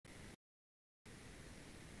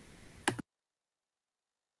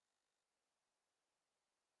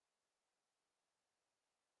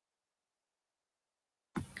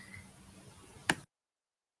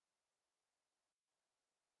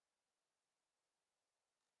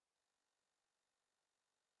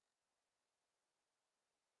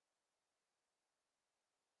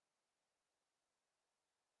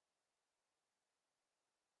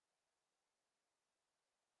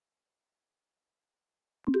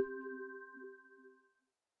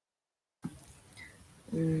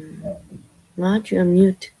Mm. Raj, you're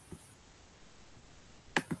mute.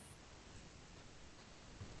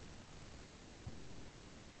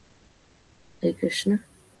 Hare Krishna.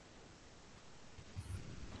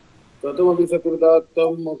 Prathamapi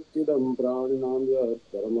Sakritatam Muktidam Praninaam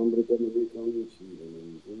Paramamritam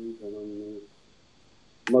Shivanam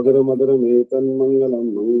Madhura Madhuram Etan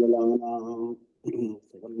Mangalam Mangalanam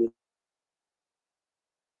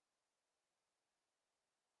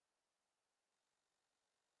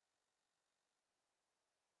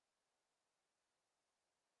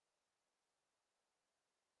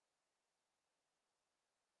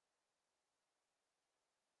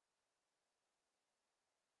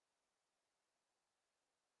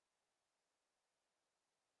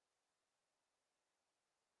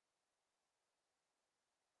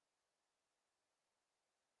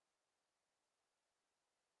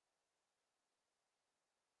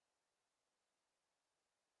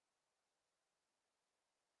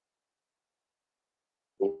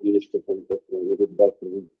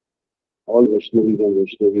all Vaishnavis and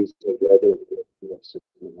Vaishnavis are gathered here to accept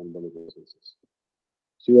my humble obeisances.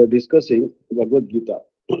 So we are discussing Bhagavad Gita,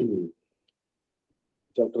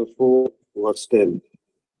 chapter 4, verse 10.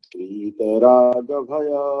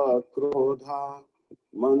 Vitaragabhaya krodha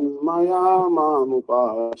manmaya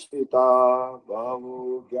mamupashita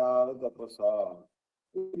bhavu gyatapasa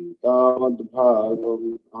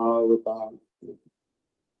madbhagam avata.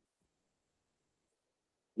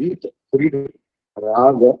 Vita, freedom,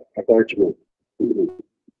 raga, attachment,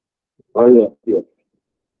 bhaya, fear,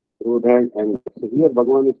 krodha and anger. So here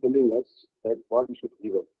Bhagavan is telling us that what we should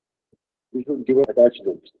give up. We should give up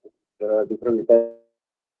attachments. There are different attachments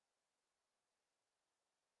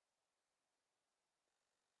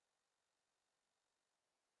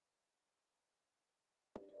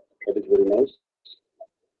which we have. That is very nice.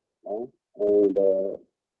 And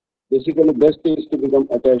basically, best is to become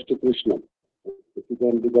attached to Krishna. If you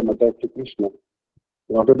can become attached to Krishna,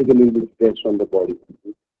 you automatically will be detached from the body.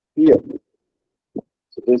 Fear.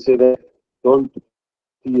 So they say that don't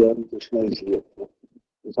fear, Krishna is here.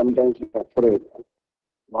 Sometimes you are afraid.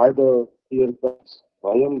 Why the fear comes?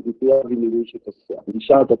 Vayam ditya viniveshitasya.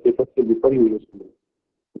 Vishata petasya vipariniveshitasya.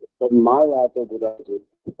 Tanmayata buddhaje.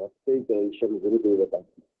 Bhakti tension gurudevata.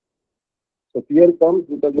 So fear comes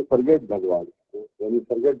because you forget Bhagavan. When you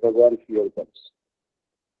forget Bhagavan, fear comes.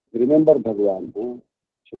 Remember Bhagavan.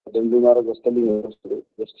 Then Maharaj was telling us today,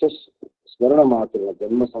 just Smarana Matra,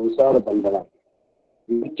 Dhamma Samsara Bandhana,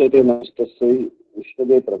 Vichate Nastasai,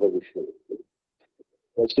 Vishnade Prabha Vishnu.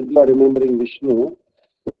 By simply remembering Vishnu,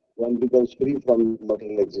 one becomes free from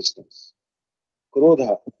material existence.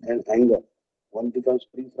 Krodha and anger, one becomes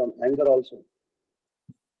free from anger also.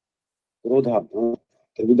 Krodha.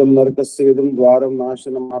 Trividam Narkasya Vidam Dwaram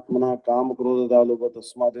Nashanam Atmana Kam Krodha Daluba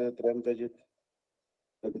Tasmade Trem Tajit.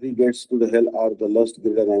 The three gates to the hell are the lust,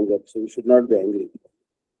 greed, and anger. So we should not be angry.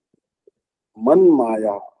 Man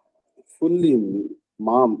Maya, fully in me,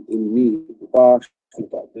 Mam in me,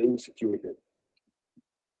 Upashita, being situated.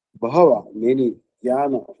 Bhava, many,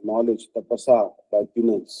 Jnana, knowledge, Tapasa, by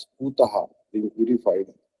penance, Putaha, being purified.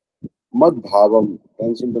 Mad Bhavam,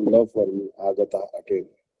 transcendent love for me, Agata, attained.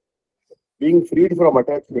 Being freed from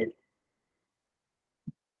attachment,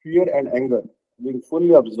 fear, and anger, being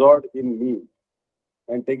fully absorbed in me,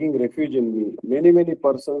 and taking refuge in me. Many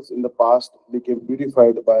persons in the past became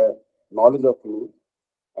purified by knowledge of me,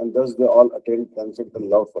 and thus they all attained transcendent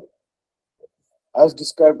love for me. As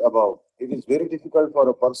described above, it is very difficult for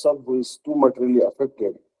a person who is too materially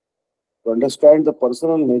affected to understand the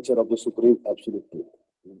personal nature of the Supreme Absolute Truth.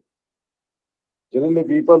 Generally,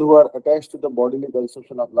 people who are attached to the bodily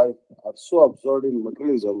conception of life are so absorbed in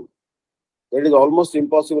materialism that it is almost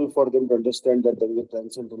impossible for them to understand that there is a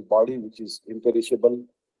transcendental body which is imperishable,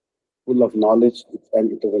 full of knowledge,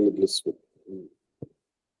 and eternally blissful.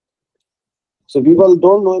 So people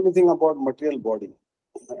don't know anything about material body,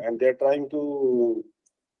 and they are trying to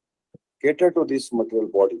cater to this material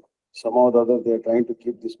body. Somehow or the other, they are trying to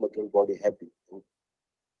keep this material body happy.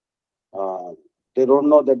 Uh, they don't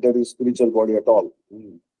know that there is spiritual body at all.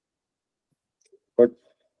 But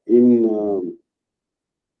in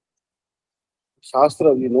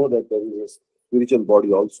Shastra, we know that there is a spiritual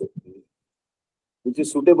body also, which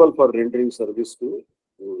is suitable for rendering service to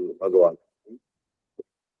Bhagavan.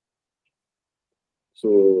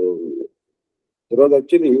 So there was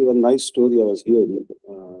actually one nice story I was hearing.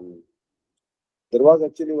 There was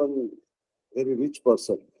actually one very rich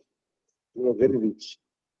person. He was very rich,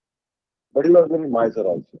 but he was very miser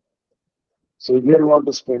also. So he didn't want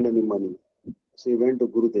to spend any money. So he went to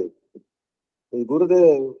Gurudev. Hey,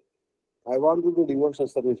 Gurudev, I want to do devotional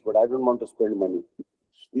service, but I don't want to spend money.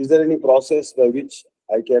 Is there any process by which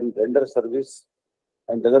I can render service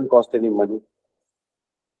and doesn't cost any money.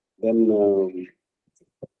 Then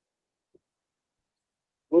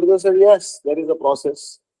Gurudev said, yes, there is a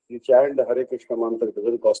process. You chant the Hare Krishna mantra, it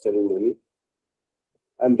doesn't cost any money.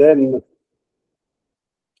 And then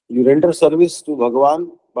you render service to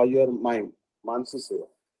Bhagavan by your mind, Mansi Seva.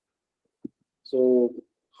 So,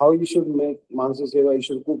 how you should make Mansi Seva? You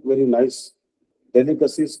should cook very nice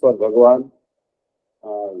delicacies for Bhagavan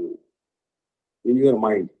uh, in your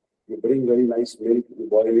mind. You bring very nice milk, you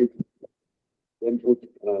boil it, then put,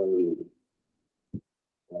 uh,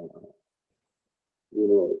 you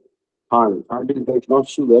know, hand. Hand is like not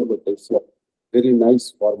sugar, but it's a very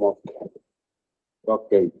nice form of rock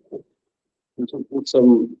candy. You should put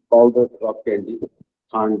some powdered rock candy,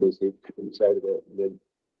 hand is it, inside the milk,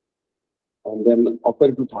 and then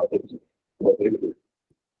offer to Thakur. So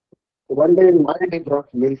one day in mind, he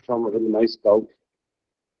brought milk from a very nice cow,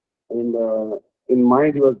 and in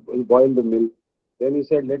mind he boiled the milk. Then he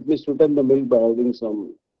said, "Let me sweeten the milk by adding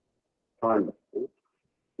some hand,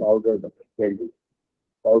 powdered candy,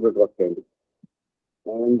 powdered rock candy."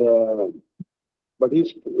 And but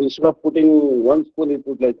instead of putting one spoon, he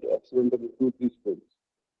put like accidentally 2 3 spoons.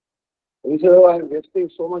 And he said, "Oh, I'm wasting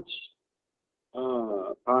so much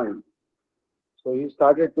hand." So he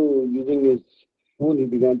started to using his spoon. He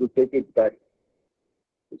began to take it back.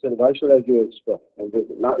 He said, "Why should I give extra?" And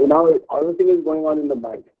now everything is going on in the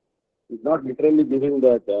mind. He's not literally giving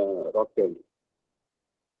that rock candy,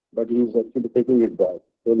 but he's actually taking it back.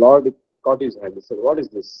 So Lord caught his hand. He said, "What is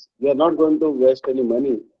this? We are not going to waste any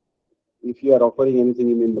money if you are offering anything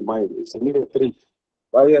in the mind. It's anyway free.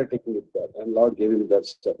 Why you are taking it back?" And Lord gave him that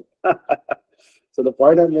stuff. So the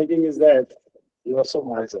point I'm making is that you are so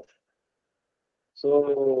miser.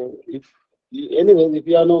 So anyways, if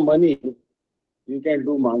you have no money, you can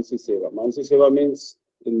do Mansi Seva. Mansi Seva means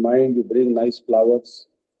in mind you bring nice flowers,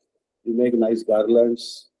 you make nice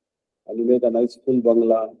garlands, and you make a nice full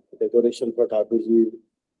bangla, decoration for Thakurji.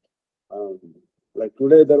 Um, like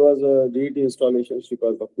today there was a deity installation,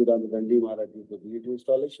 Sripad Bhaktivedanta Dandi Maharaj did the deity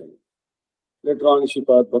installation. Later on,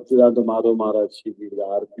 Sripad Bhaktivedanta Madhav Maharaj, he did the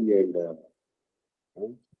RP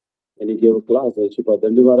and he gave a class. And Sripad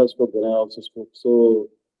Dandi Maharaj spoke, then I also spoke. So,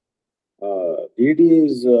 deity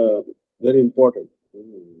is very important.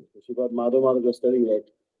 Sripad Madhav Maharaj was telling that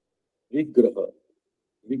Vigraha.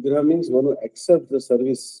 Vigraha means one who accepts the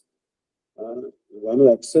service. One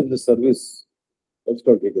who accepts the service, that's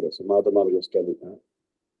called Vigraha. So, Madhav Maharaj was telling.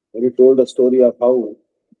 When he told the story of how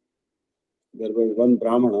there was one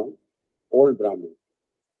Brahmana, old Brahmana.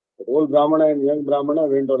 The old Brahmana and young Brahmana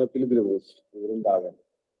went on a pilgrimage to Vrindavan.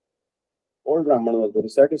 Old Brahmana was very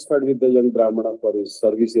satisfied with the young Brahmana for his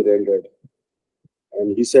service he rendered.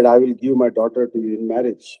 And he said, "I will give my daughter to you in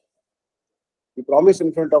marriage." He promised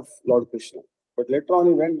in front of Lord Krishna. But later on,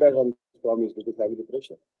 he went back on his promise due to family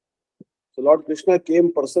pressure. So Lord Krishna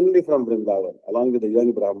came personally from Vrindavan along with the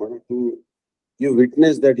young Brahmana to give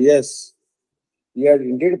witness that yes, he had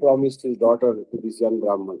indeed promised his daughter to this young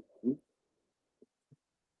Brahman.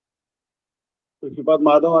 So Sripad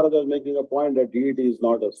Madhav Maharaj was making a point that deity is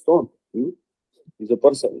not a stone. He's a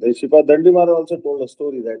person. Then Sripad Dandi Maharaj also told a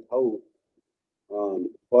story that how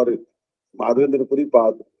for Madhavendra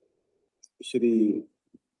Puripad, Shri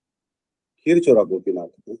Kheer Chora Gopinath,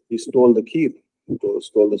 he stole the kheer, he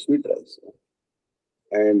stole the sweet rice.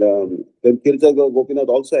 And then Kheer Chora Gopinath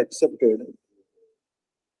also accepted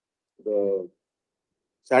the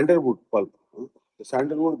sandalwood pulp. The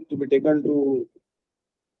sandalwood to be taken to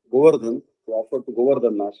Govardhan, to offer to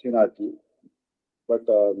Govardhan, Srinathji. But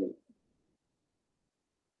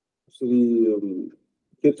Sri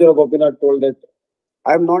Kheer Chora Gopinath told that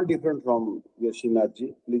I am not different from your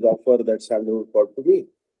Srinathji. Please offer that sandalwood pot to me,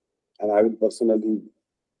 and I will personally,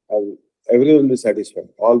 everyone will be satisfied.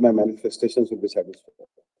 All my manifestations will be satisfied.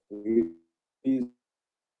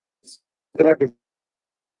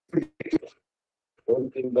 One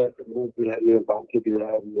thing that we have here, Baki, we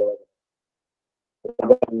have here,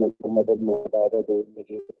 from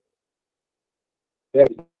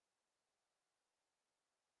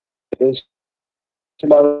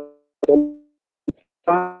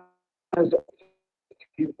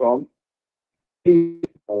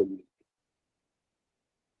um,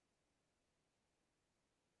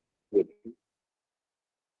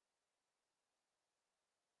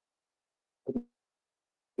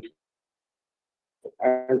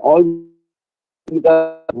 and all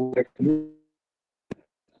the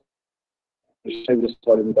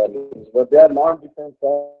but they are not different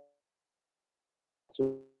from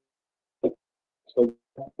so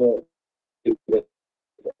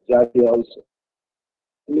Jati also.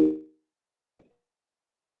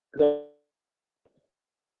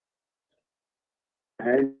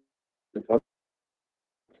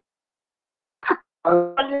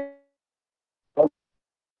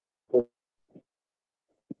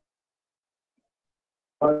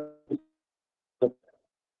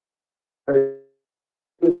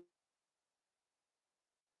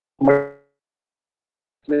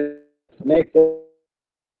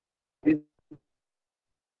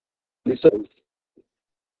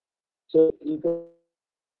 So you can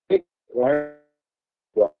take right,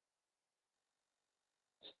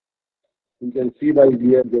 you can see by ear,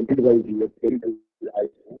 you can read by ear, can read by eye.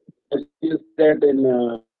 As you said in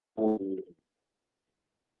um,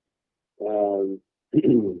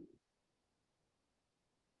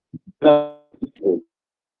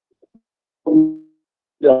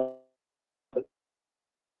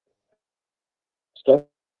 stuff,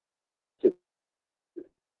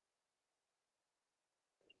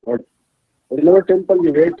 but in our temple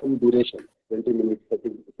we wait some duration, 20 minutes, 30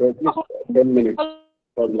 minutes, so at least 10 minutes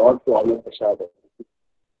for Lord to honor Prasada.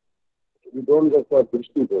 We don't go for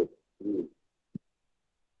Drishti Bhog.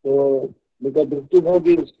 So, because Drishti Bhog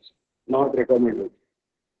is not recommended.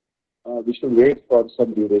 We should wait for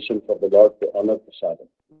some duration for the Lord to honor Prasada.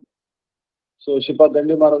 So, Shripa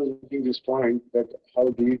Dandi Maharaj was making this point that how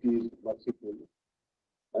deity is merciful.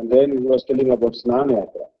 And then he was telling about Snana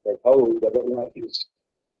Yatra, that how Jagannath is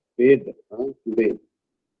bathed today.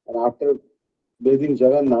 And after bathing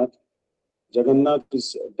Jagannath, Jagannath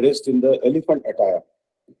is dressed in the elephant attire.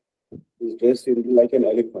 He is dressed in like an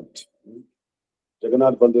elephant.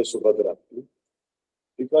 Jagannath Baldev Subhadra.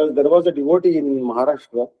 Because there was a devotee in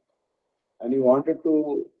Maharashtra and he wanted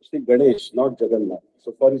to see Ganesh, not Jagannath.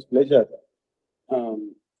 So for his pleasure,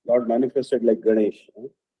 Lord manifested like Ganesh,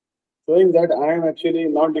 showing that I am actually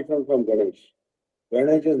not different from Ganesh.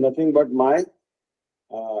 Ganesh is nothing but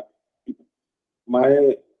uh,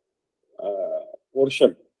 my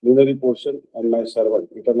portion, lunar portion, and my servant,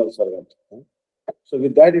 eternal servant. So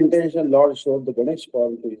with that intention, Lord showed the Ganesh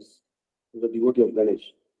form to the devotee of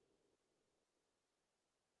Ganesh.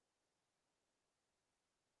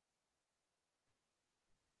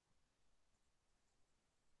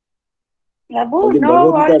 And Prabhu, in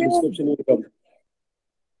no Bhagavad Gita volume. description will come,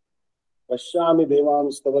 Pashyami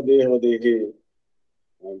Devanstava Deha Dehe,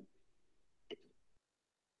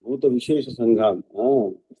 Bhuta Vishesha Sangham.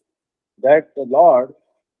 That the Lord,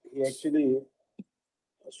 he actually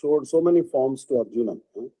showed so many forms to Arjuna.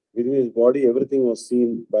 Within his body, everything was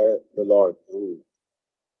seen by the Lord.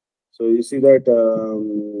 So you see that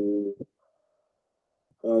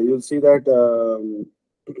you'll see that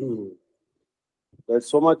there's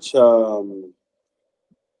so much. So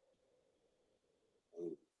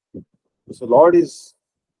Lord is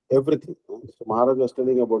everything. So Maharaj was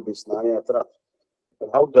telling about this Snana Yatra,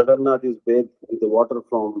 how Jagannath is bathed with the water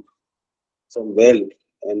from some well,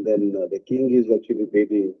 and then the king is actually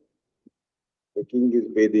bathing. The king is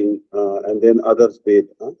bathing, and then others bathe.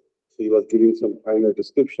 So he was giving some kind of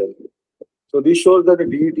description. So this shows that the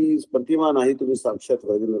deity is Pratima Nahitumi Sakshat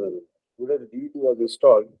Rajendra. Today the deity was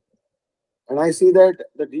installed. And I see that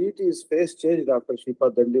the deity's face changed after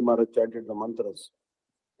Shripa Dandi Maharaj chanted the mantras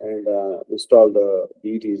and installed the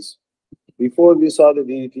deities. Before we saw the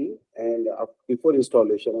deity and before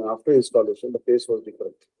installation and after installation, the face was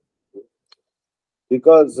different.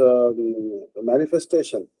 Because the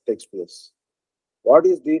manifestation takes place. What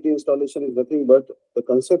is deity installation is nothing but the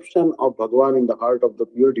conception of Bhagavan in the heart of the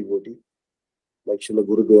pure devotee, like Srila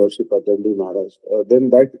Gurudev or Sri Patanjali Maharaj. Then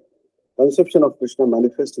that conception of Krishna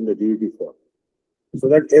manifests in the deity form, so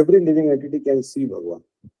that every living entity can see Bhagavan.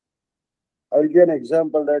 I will give an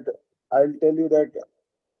example that I will tell you that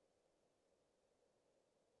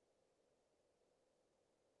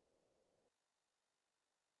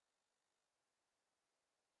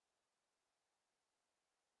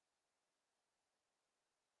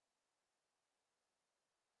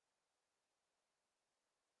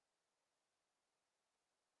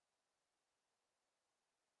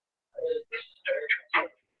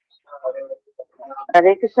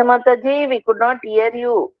Hare Krishna Mataji, we could not hear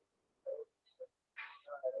you.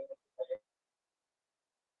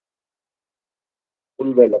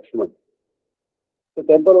 full by Lakshman. The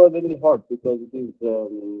temple was very hot because it is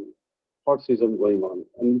hot season going on,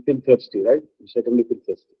 and you feel thirsty, right? You certainly feel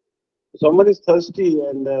thirsty. Someone is thirsty,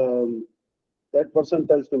 and that person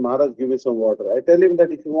tells me, Maharaj, give me some water. I tell him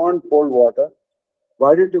that if you want cold water,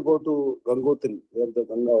 why didn't you go to Gangotri, where the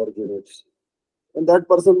Ganga originates? And that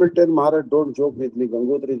person will tell Maharaj, don't joke with me.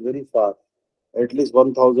 Gangotri is very far, at least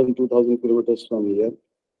 1,000, 2,000 kilometers from here.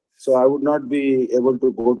 So I would not be able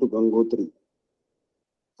to go to Gangotri.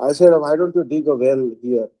 I said, why don't you dig a well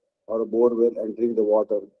here or a bore well and drink the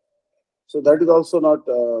water? So that is also not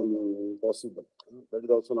possible. That is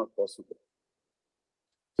also not possible.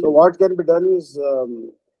 So what can be done is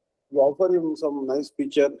you offer him some nice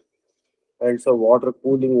pitcher and some water,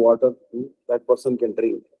 cooling water. That person can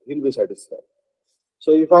drink. He'll be satisfied.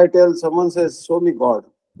 So if I tell someone says, show me God,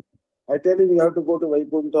 I tell him you have to go to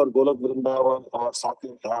Vaikuntha or Golok Vrindavan or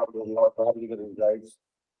Saket Dham where Lord Mahavira resides,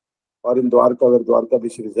 or in Dwarka where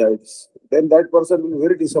Dwarkadish resides. Then that person will be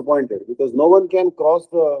very disappointed because no one can cross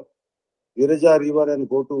the Viraja river and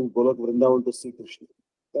go to Golok Vrindavan to see Krishna.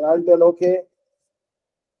 Then I'll tell, okay,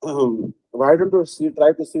 why don't you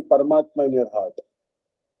try to see Paramatma in your heart?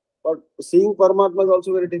 But seeing Paramatma is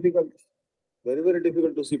also very difficult. Very, very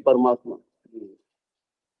difficult to see Paramatma.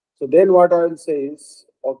 So then what I will say is,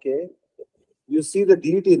 okay, you see the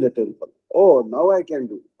deity in the temple. Oh, now I can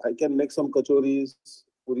do. I can make some kachoris,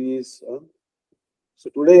 puris. So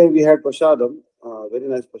today we had prasadam, very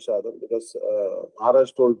nice prasadam, because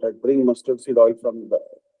Maharaj told that bring mustard seed oil from the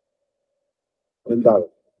Vrindavan.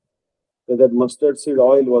 So that mustard seed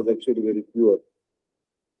oil was actually very pure,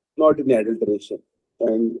 not in adulteration.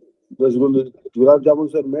 And those gulab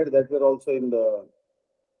jamuns were made that were also in the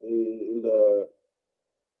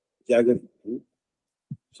jagar.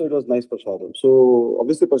 So it was nice prasadam. So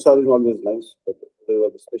obviously prasadam is always nice, but they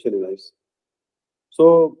were especially nice.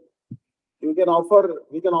 So we can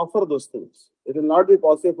offer those things. It will not be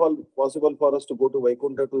possible for us to go to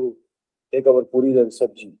Vaikuntha to take our puris and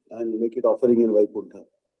sabji and make it offering in Vaikuntha.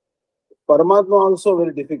 Paramatma also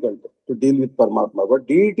very difficult to deal with Paramatma. But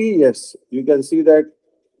deity, yes, you can see that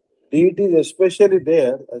deity is especially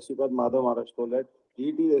there, as Sripad Madhav Maharaj told that,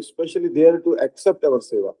 deity is especially there to accept our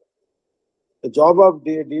seva. The job of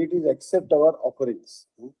deity is accept our offerings.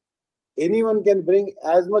 Anyone can bring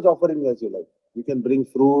as much offering as you like. You can bring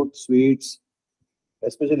fruit, sweets,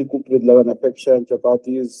 especially cooked with love and affection,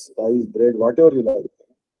 chapatis, rice, bread, whatever you like.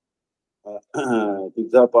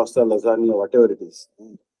 Pizza, pasta, lasagna, whatever it is.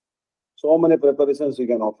 So many preparations you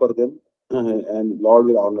can offer them, and Lord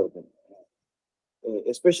will honor them.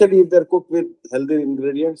 Especially if they're cooked with healthy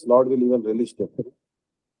ingredients, Lord will even relish them.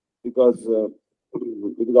 Because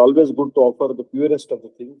it is always good to offer the purest of the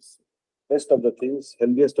things, best of the things,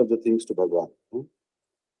 healthiest of the things to Bhagavan.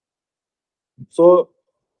 So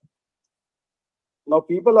now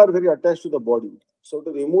people are very attached to the body. So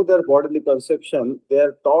to remove their bodily conception, they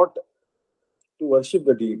are taught to worship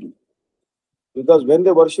the deity. Because when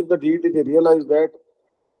they worship the deity, they realize that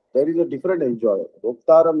there is a different enjoyer.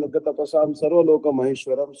 Bhoktaram Nigatapasam Sarvaloka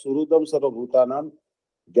Maheshwaram Surudam Sarvabhutanam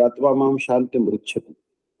Gyatva Mam Shantim Richati.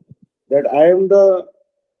 That I am the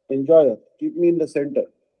enjoyer. Keep me in the center.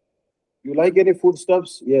 You like any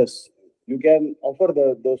foodstuffs? Yes. You can offer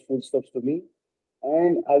those foodstuffs to me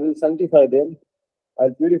and I will sanctify them.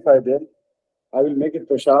 I'll purify them. I will make it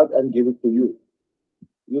prasad and give it to you.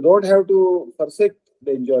 You don't have to forsake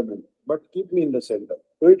the enjoyment, but keep me in the center.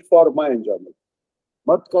 Do it for my enjoyment.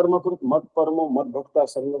 Mat karma krut, mat parmo, mat bhakta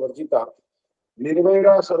sangha varjita,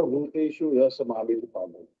 nirvaira sarvbhuteshu yasamali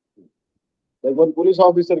pamo. Like when police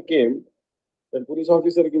officer came, when police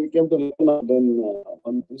officer came to Lucknow, then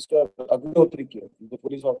Mr. Agnihotri came, the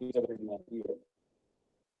police officer in India.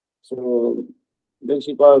 So then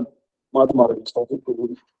she called Madhumara, started to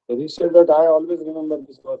do. So he said that I always remember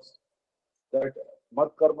this verse, that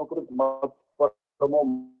mat karma krut, mat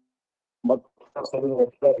parmo, mat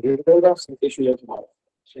sarva nirvaira sarvbhuteshu yasamali.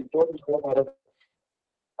 She told Maharaj,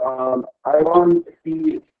 I want to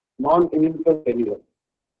be non-envious anyone,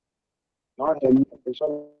 not envious.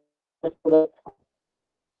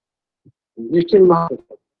 Existing master.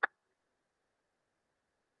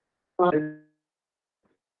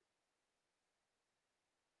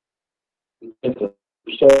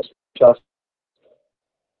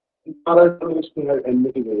 Maharaj used to have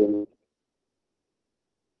enmity with him.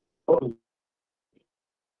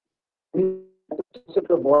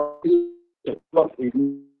 The body of you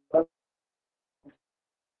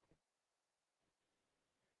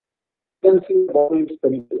can see the body is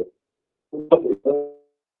spiritual.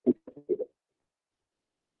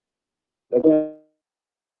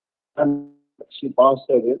 And she passed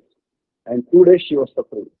away, and 2 days she was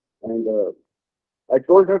suffering. And I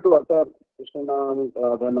told her to utter Krishna Nam,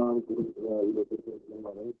 Radha Nam,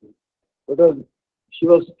 because she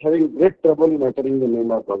was having great trouble in uttering the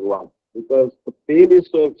name of Bhagavan, because the pain is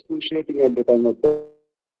so excruciating at the time of death.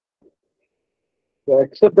 So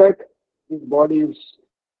accept that his body is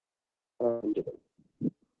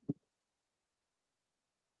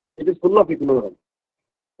it is full of ignorance.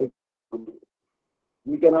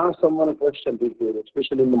 We can ask someone a question these days,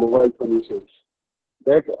 especially in the mobile phone usage,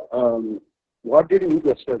 that what did you eat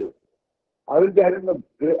yesterday? I will be having a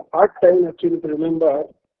hard time actually to remember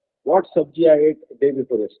what sabji I ate the day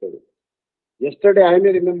before yesterday. Yesterday I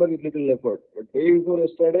may remember with little effort, but day before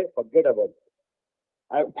yesterday, forget about it.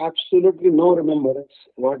 I have absolutely no remembrance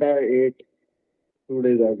what I ate 2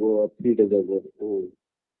 days ago or 3 days ago.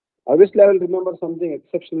 Obviously, I will remember something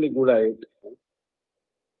exceptionally good I ate,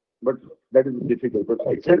 but that is difficult. But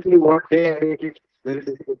exactly what day I ate it, very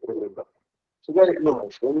difficult to remember. So there is no,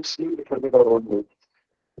 when we sleep, we forget our own name.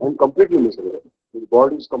 I'm completely miserable. The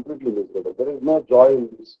body is completely miserable. There is no joy in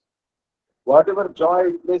this. Whatever joy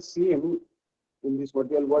it may seem in this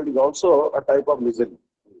material world is also a type of misery.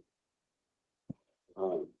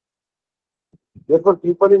 Uh, Therefore,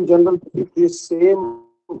 people in general keep the same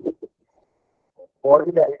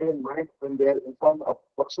body idea in mind when they are informed of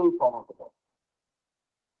personal form of the body.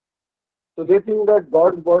 So they think that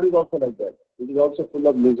God's body is also like that. It is also full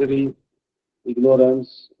of misery,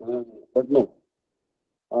 ignorance, but no.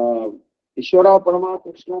 Ishvara Parama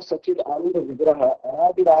Krishna Sachid Ananda Vigraha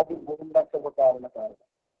Aradi Radi Govinda Karan.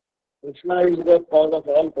 Krishna is the cause of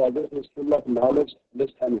all causes, is full of knowledge,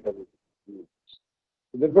 bliss, and eternity.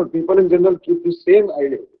 Therefore, people in general keep the same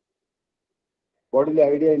idea, bodily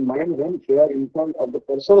idea in mind when they are informed of the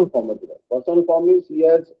personal form of God. Personal form is he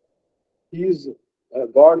is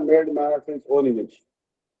God made man of his own image.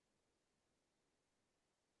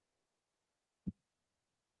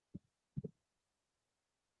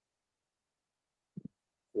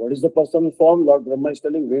 What is the personal form? Lord Brahma is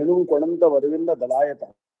telling Venu Kodanta Varvinda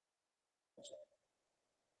Dalayata.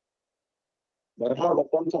 Barha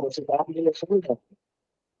Vatansa Vasitami Lakshmanta.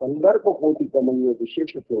 Sandar ko koti kamanyo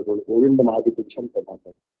Vishesha Govinda Madipicham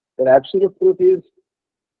Kamata. The absolute truth is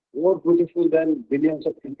more beautiful than billions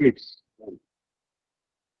of repeats.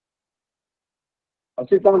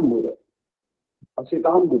 Asitam Buddha.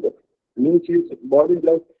 Asitam Buddha means his body is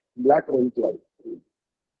like black rose light.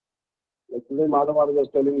 Like today Madhava was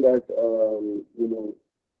telling that,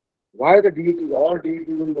 why the deities, all deities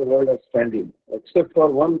in the world are standing, except for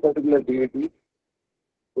one particular deity,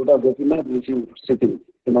 Buddha Gopinath, which is sitting.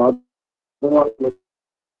 In other words,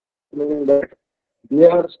 meaning that they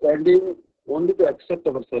are standing only to accept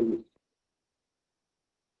our service.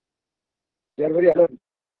 They are very alert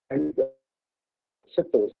and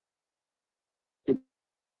accept our service.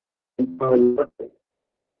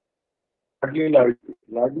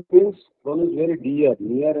 Largely means one is very dear,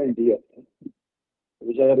 near and dear.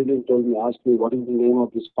 Vijayariji told me, asked me, what is the name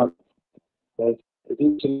of this part? It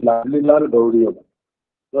is Ladli Lal Gaudiyam.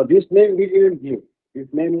 Now, this name we didn't give. This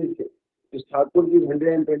name is Thakur is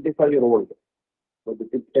 125-year-old. But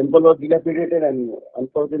the temple was dilapidated and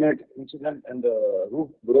unfortunate incident and the roof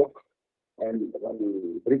broke and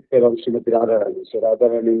one brick fell on Srimati Radharani. So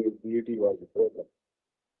Radharani deity was broken.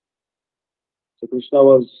 So Krishna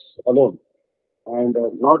was alone and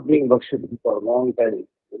not being worshipped for a long time.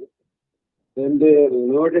 Then they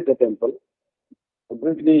renovated the temple,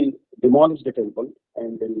 completely demolished the temple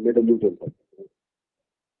and then made a new temple.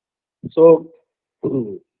 So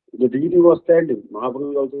the deity was standing,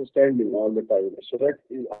 Mahaprabhu was also standing all the time. So that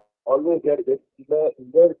is always there to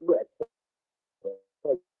accept.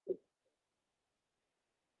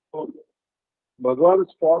 So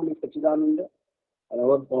Bhagavan's form is Sachidananda and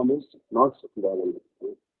our form is not Sachidananda.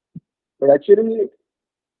 But actually,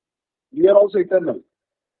 we are also eternal.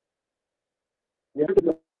 We have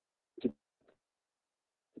to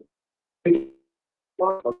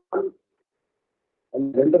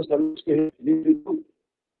and render service to him.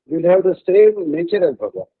 We will have the same nature as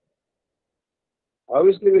Bhagavan.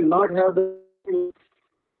 Obviously, we will not have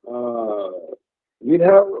we'll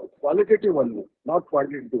have qualitative oneness, not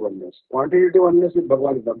quantitative oneness. Quantitative oneness with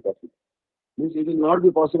Bhagavan is not possible. Means it will not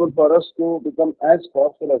be possible for us to become as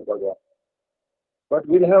powerful as Bhagavan. But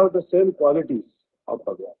we'll have the same qualities of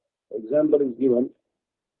Bhagavan. Example is given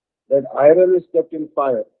that iron is kept in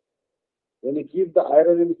fire. When you keep the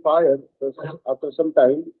iron in fire, after some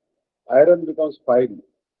time, iron becomes fiery.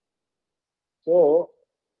 So,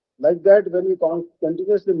 like that, when we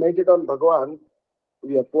continuously meditate on Bhagavan,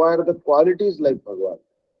 we acquire the qualities like Bhagavan.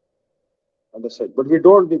 Understand? But we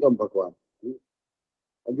don't become Bhagavan.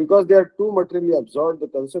 And because they are too materially absorbed, the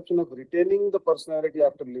conception of retaining the personality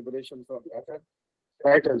after liberation from matter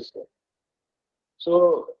frightens them.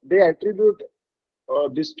 So they attribute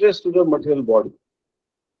distress to the material body.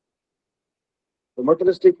 The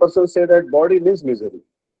materialistic person say that body means misery.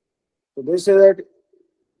 So they say that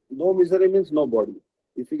no misery means no body.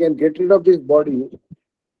 If we can get rid of this body,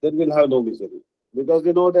 then we'll have no misery. Because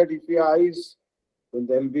they know that if we have eyes, then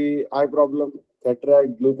there will be eye problem,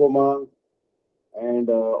 cataract, glaucoma, and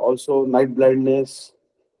also night blindness.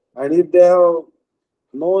 And if they have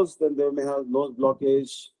nose, then they may have nose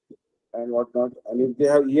blockage and whatnot. And if they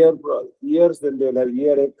have ears, then they will have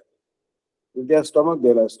earache. If they have stomach,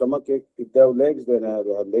 they'll have stomach ache. If they have legs, they have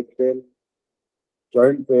leg pain,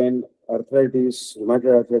 joint pain, arthritis,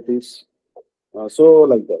 rheumatoid arthritis. So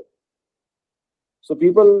like that. So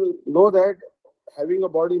people know that having a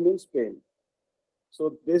body means pain.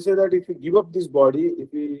 So they say that if we give up this body,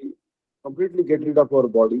 if we completely get rid of our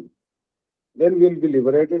body, then we'll be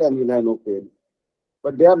liberated and we'll have no pain.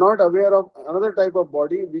 But they are not aware of another type of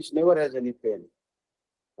body which never has any pain.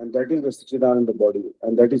 And that is the Satchidananda body,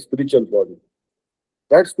 and that is spiritual body.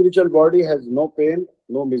 That spiritual body has no pain,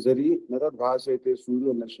 no misery. Natat bhasete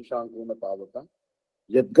surya nashashanko na pavata.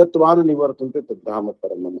 Yadgatvan nivartante tadhama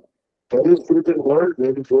paramama. There is spiritual world,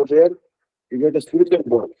 where you go there, you get a spiritual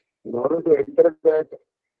body. In order to enter that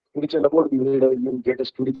spiritual abode, you get a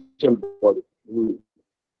spiritual body.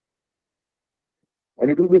 And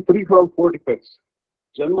it will be free from four defects.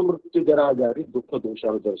 Janma mrityu jara jari dukkha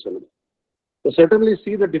dosha darsana. So certainly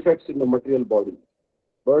see the defects in the material body.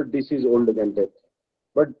 Birth, disease, old age and death.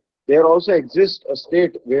 But there also exists a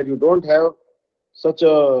state where you don't have such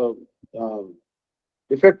a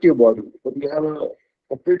defective body, but you have a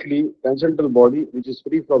completely transcendental body which is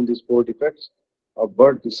free from these four defects of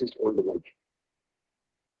birth, disease, old age.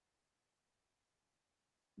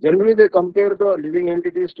 Generally, they compare the living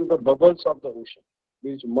entities to the bubbles of the ocean,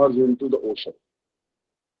 which merge into the ocean.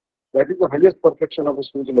 That is the highest perfection of a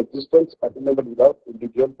spiritual existence, attainable without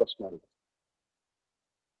individual personality.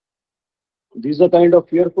 This is the kind of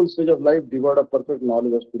fearful stage of life devoid of perfect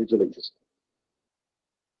knowledge of spiritual existence.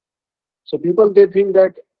 So people, they think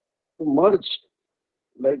that to merge,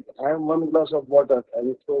 like I have one glass of water and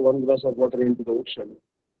you throw one glass of water into the ocean,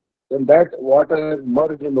 then that water has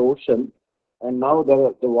merged in the ocean, and now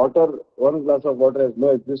the water, one glass of water has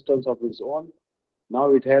no existence of its own.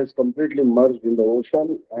 Now it has completely merged in the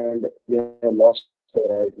ocean and we have lost the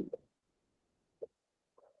identity.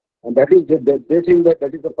 And that is, they think that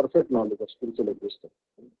that is the perfect knowledge of spiritual existence.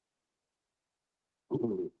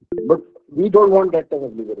 But we don't want that type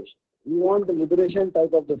of liberation. We want the liberation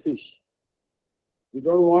type of the fish. We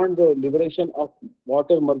don't want the liberation of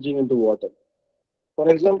water merging into water. For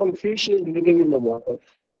example, fish is living in the water.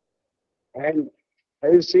 And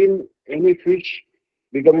have you seen any fish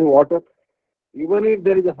becoming water? Even if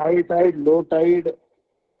there is a high tide, low tide,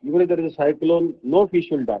 even if there is a cyclone, no fish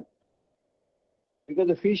will die. Because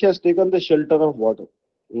the fish has taken the shelter of water.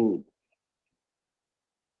 Mm.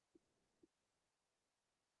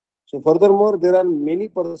 So furthermore, there are many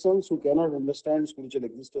persons who cannot understand spiritual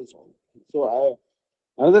existence. So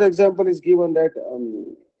another example is given that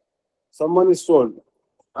someone is told,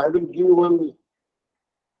 I will give you one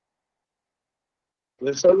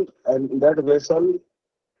vessel, and in that vessel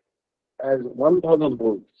has 1,000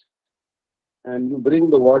 holes, and you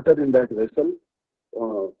bring the water in that vessel,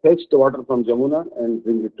 fetch the water from Jamuna and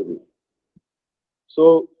bring it to me.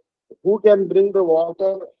 So who can bring the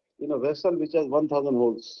water in a vessel which has 1,000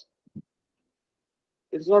 holes?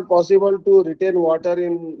 It's not possible to retain water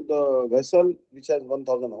in the vessel which has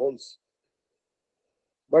 1,000 holes.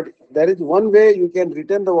 But there is one way you can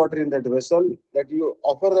retain the water in that vessel, that you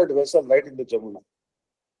offer that vessel right in the Jamuna.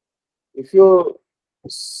 If you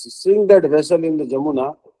sink that vessel in the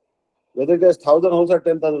Jamuna, whether it has 1,000 holes or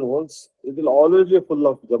 10,000 holes, it will always be full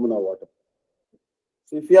of Jamuna water.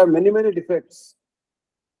 So if you have many, many defects,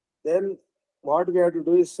 then what we have to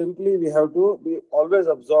do is simply we have to be always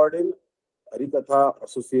absorbed in Harikatha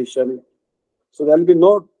association. So there will be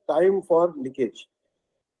no time for leakage.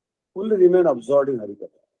 Fully remain absorbed in Harikatha.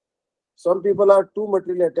 Some people are too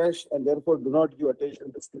materially attached and therefore do not give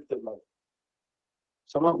attention to spiritual life.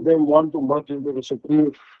 Some of them want to merge into the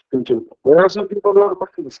supreme spiritual. There are some people who are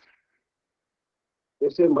materialistic. They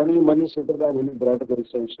say money, money is better than any brighter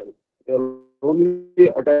essential. They are only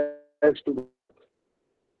attached to the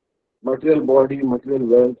material body, material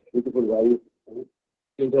wealth, beautiful wife,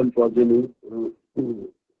 children, progeny.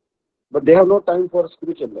 But they have no time for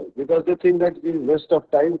spiritual life because they think that it is waste of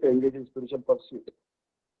time to engage in spiritual pursuit.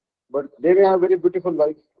 But they may have very beautiful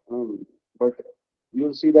wife, but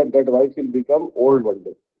you'll see that that wife will become old one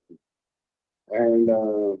day.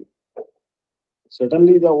 And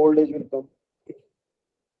certainly the old age will come.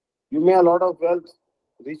 You may have a lot of wealth,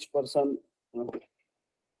 rich person,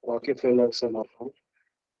 Rockefellers and all,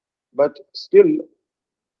 but still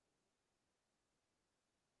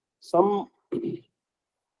some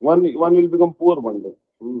one will become poor one day.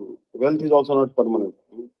 Wealth is also not permanent.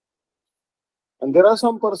 And there are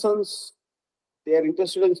some persons, they are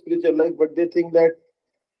interested in spiritual life, but they think that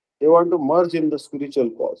they want to merge in the spiritual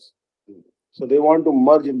cause. So they want to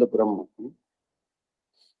merge in the Brahma.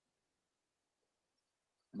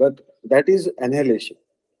 But that is annihilation.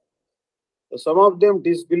 Some of them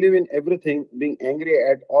disbelieve in everything, being angry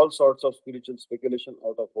at all sorts of spiritual speculation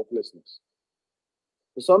out of hopelessness.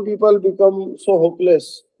 Some people become so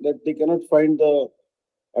hopeless that they cannot find the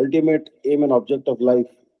ultimate aim and object of life.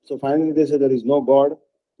 So finally, they say there is no God,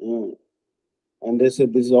 mm, and they say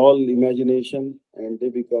this is all imagination, and they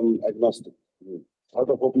become agnostic out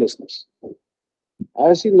of hopelessness. I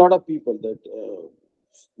have seen a lot of people that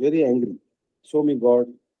very angry. Show me God.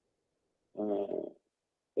 Uh,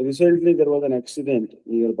 Recently, there was an accident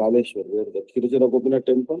near Baleshwar, where the Kirjana Gopinath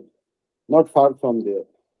temple, not far from there.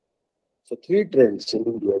 So three trains in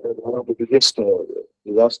India, that one of the biggest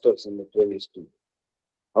disasters in the train history.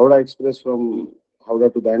 Howrah Express from Howrah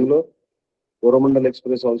to Bangalore, Coromandel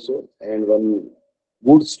Express also, and one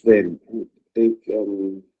goods train. They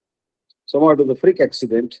somehow to the freak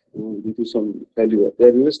accident due to some failure. They are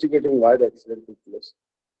investigating why the accident took place.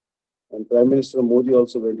 And Prime Minister Modi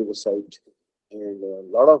also went to the site. And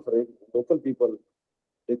a lot of local people,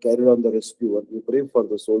 they carried on the rescue work. We pray for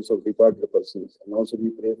the souls of departed persons, and also we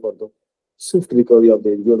pray for the swift recovery of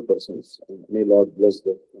the injured persons. And may Lord bless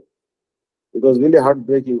them. It was really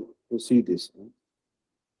heartbreaking to see this.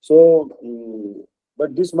 So,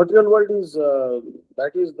 but this material world is,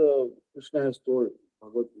 that is the Krishna has told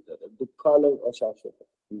Bhagavad Gita, that Dukkhala Ashashvata.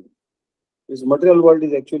 This material world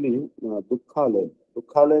is actually Dukkhala.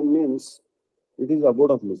 Dukkhala means it is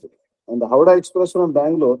abode of misery. And the Howrah Express from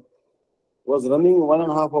Bangalore was running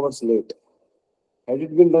 1.5 hours late. Had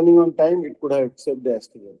it been running on time, it could have saved the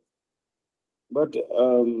accident. But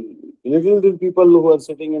little did people who are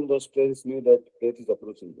sitting in those trains knew that death is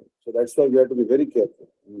approaching them. So that's why we have to be very careful.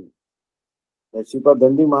 That Shipa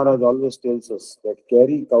Dandi Maharaj always tells us that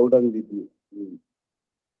carry cow dung with you.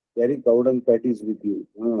 Carry cow dung patties with you.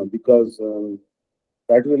 Because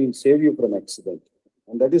that will save you from accident.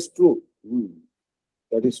 And that is true.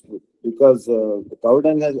 That is true. Because the cow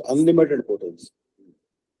dung has unlimited potency.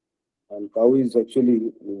 And cow is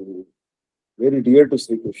actually very dear to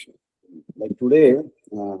Sri Krishna. Like today,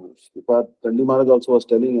 Sripad Tandi Maharaj also was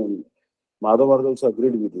telling, and Madhav Maharaj also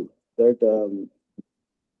agreed with him, that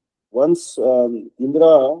once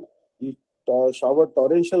Indra, he showered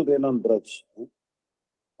torrential rain on Braj.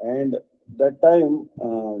 And that time,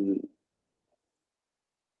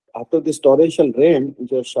 after this torrential rain,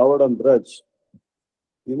 which was showered on Braj,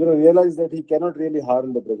 Indra realized that he cannot really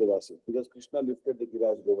harm the Brajavasi because Krishna lifted the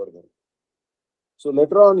Giraj Govardhan. So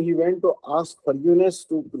later on, he went to ask forgiveness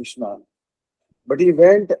to Krishna. But he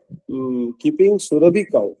went keeping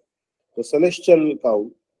Surabhi cow, the celestial cow,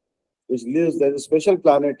 which lives, there's a special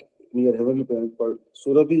planet near heavenly planet called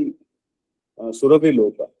Surabhi, Surabhi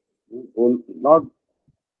Loka. Not,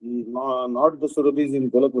 not the Surabhis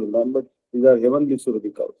in Golapur, but these are heavenly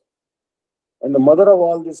Surabhi cows. And the mother of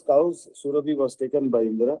all these cows, Surabhi, was taken by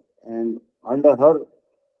Indra, and under her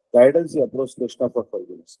guidance, he approached Krishna for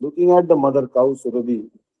forgiveness. Looking at the mother cow, Surabhi,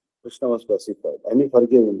 Krishna was pacified, and he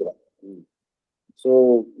forgave Indra.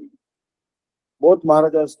 So both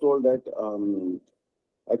Maharajas told that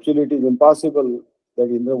actually it is impossible that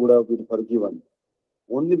Indra would have been forgiven.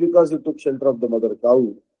 Only because he took shelter of the mother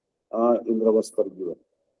cow, Indra was forgiven.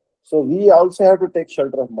 So we also have to take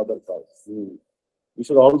shelter of mother cow. We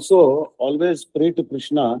should also always pray to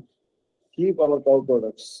Krishna, keep our cow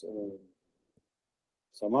products.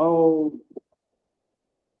 Somehow,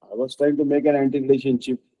 I was trying to make an anti-radiation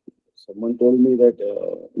chip. Someone told me that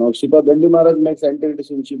now Shipa Gandhi Maharaj makes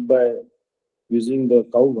anti-radiation chip by using the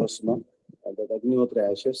cow bhasma, the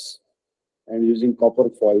Agnihotra ashes, and using copper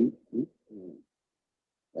foil.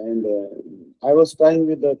 And I was trying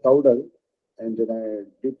with the cow dung, and then I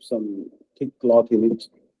dipped some thick cloth in it,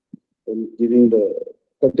 and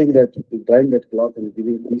cutting that, drying that cloth and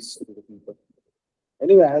giving peace to the people.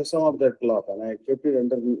 Anyway, I have some of that cloth, and I kept it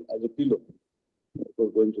under me as a pillow before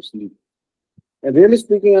going to sleep. And really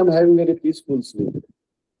speaking, I'm having very peaceful sleep.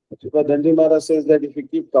 Shiva Dandi Maharaj says that if you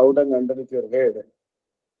keep cow dung underneath your head,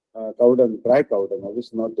 cow dung, dry cow dung,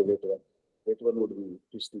 obviously not the wet one. Wet one would be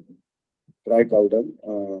too sleepy. Dry cow dung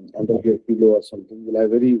under your pillow or something, you'll have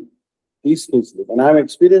very peaceful sleep. And I'm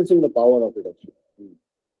experiencing the power of it actually.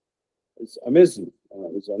 It's amazing.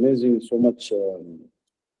 It's amazing so much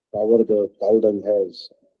power the cow dung has.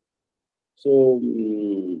 So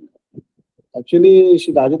actually,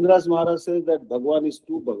 Shri Rajendra Maharaj says that Bhagwan is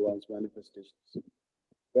two Bhagwan's manifestations.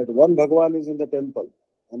 That one Bhagwan is in the temple,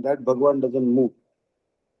 and that Bhagwan doesn't move.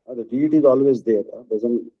 The deity is always there.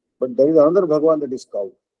 But there is another Bhagwan, that is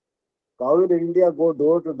cow. Cow in India go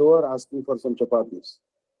door to door asking for some chapatis.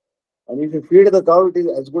 And if you feed the cow, it is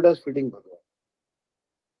as good as feeding Bhagwan.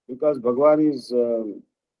 Because Bhagwan is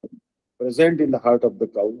present in the heart of the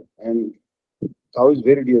cow, and cow is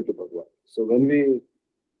very dear to Bhagwan. So when we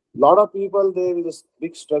Lot of people, there is a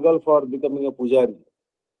big struggle for becoming a pujari.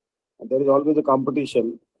 And there is always a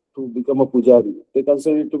competition to become a pujari. They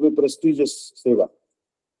consider it to be prestigious seva.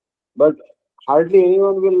 But hardly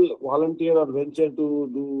anyone will volunteer or venture to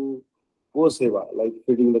do go seva, like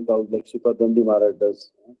feeding the cows, like Shipatandi Maharaj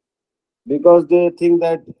does. Because they think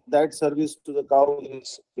that that service to the cow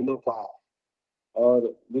is below par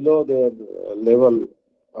or below their level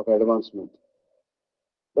of advancement.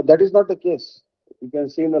 But that is not the case. You can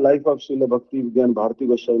see in the life of Srila Bhakti Vigyan Bharati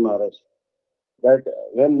Goswami Maharaj that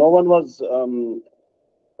when no one was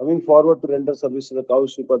coming forward to render service to the cow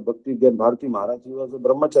shepherd Bhakti Vigyan Bharati Maharaj, he was a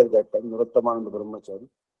brahmachari that time, Narottamananda brahmachari.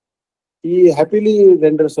 He happily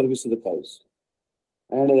rendered service to the cows.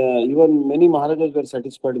 And even many Maharajas were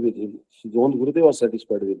satisfied with him. His own Gurudev was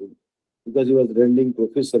satisfied with him because he was rendering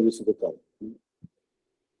profuse service to the cow.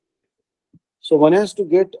 So one has to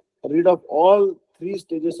get rid of all three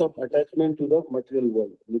stages of attachment to the material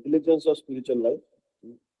world. Negligence of spiritual life.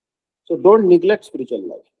 So don't neglect spiritual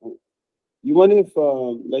life. Even if,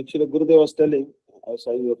 like Srila Gurudev was telling, I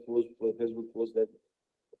saw your post, Facebook post that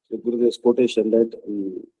Srila Gurudev's quotation that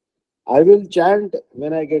I will chant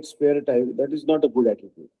when I get spare time. That is not a good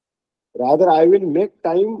attitude. Rather, I will make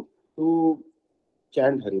time to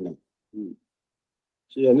chant Harinam. See,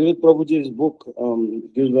 Anirudh Prabhuji's book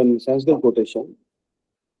gives one Sanskrit quotation.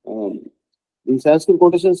 In Sanskrit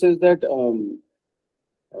quotation says that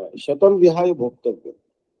Shatam Vihaya Bhoktavya.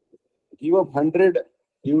 Give up 100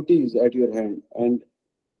 duties at your hand and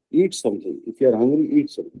eat something. If you are hungry, eat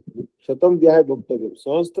something. Shatam Vihaya Bhoktavya.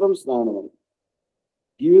 Sahasram Snanam.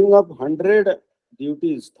 Giving up 100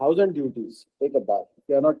 duties, 1,000 duties, take a bath. If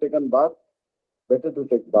you are not taken bath, better to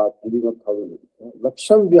take bath, giving up 1,000.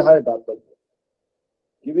 Laksham Vihaya Datavya.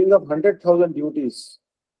 Giving up 100,000 duties,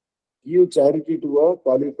 give charity to a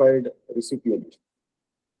qualified recipient.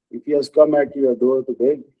 If he has come at your door to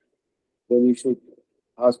beg, then you should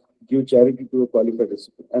give charity to a qualified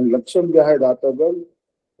recipient. And Laksham Vihaya Datavya,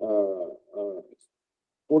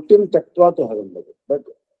 Putim Taktva to Haram. But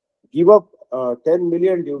give up 10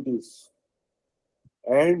 million duties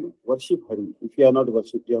and worship Hari. If you are not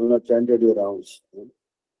worshipped, you have not chanted your rounds.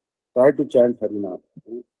 Try to chant Harinam.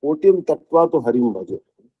 Putim Taktva to Harim Bhaja.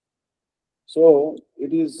 So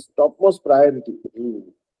it is topmost priority.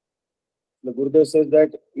 The Gurudev says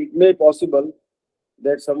that it may possible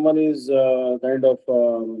that someone is it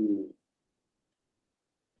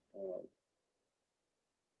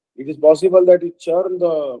is possible that you churn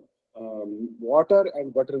the water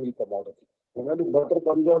and butter will come out of it. When the butter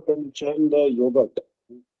comes out, then you churn the yogurt.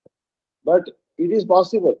 But it is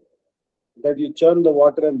possible that you churn the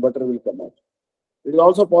water and butter will come out. It is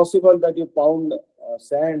also possible that you pound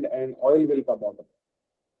sand and oil will come out of it.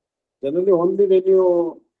 Generally, only when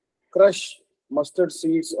you crush mustard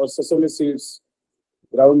seeds or sesame seeds,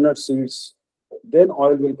 groundnut seeds, then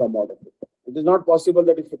oil will come out of it. It is not possible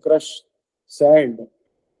that if you crush sand,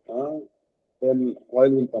 then oil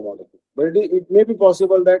will come out of it. But it may be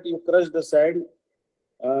possible that you crush the sand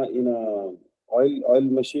in a oil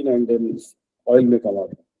machine and then oil may come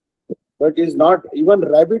out. But is not, even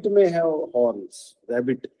rabbit may have horns.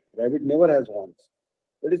 Rabbit never has horns.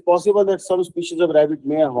 It is possible that some species of rabbit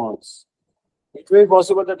may have horns. It may be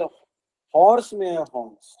possible that a horse may have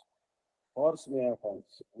horns.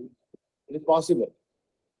 It is possible.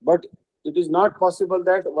 But it is not possible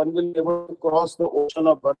that one will be able to cross the ocean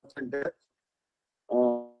of birth and death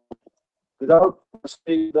without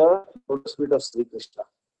touching the lotus feet of Sri Krishna.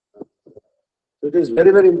 So it is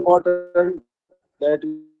very, very important that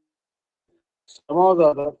somehow or the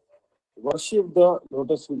other worship the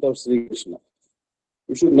lotus feet of Sri Krishna.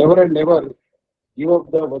 You should never and never give up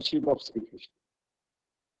the worship of Sri Krishna.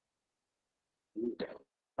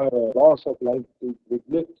 Loss of life to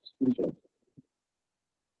neglect spiritual.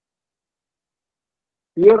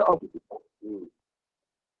 Fear of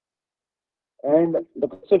and the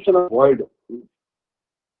perception of void.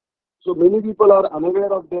 So many people are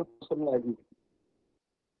unaware of their personal identity,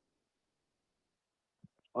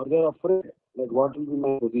 or they are afraid that what will be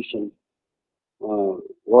my position,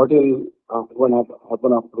 what will happen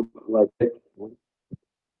after my death.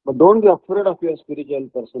 But don't be afraid of your spiritual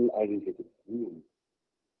personal identity.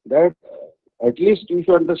 That at least you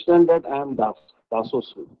should understand that I am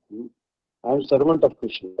Dasosu. I am servant of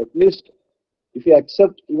Krishna. At least if you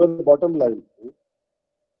accept even the bottom line,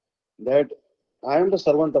 that I am the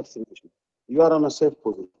servant of Sri Krishna, you are on a safe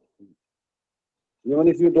position. Even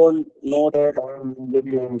if you don't know that I am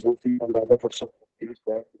maybe I am Gopi and other person is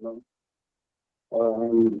that,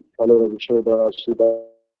 I'm follower of Vishoda, Shiva,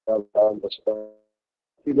 Vashta.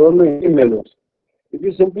 You don't know any melodies. If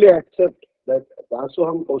you simply accept that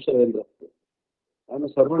Dasoham Kaushalendra, I'm a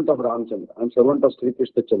servant of Ramchandra. I'm servant of Sri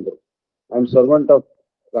Krishna Chandra. I'm servant of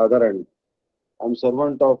Radharani. I'm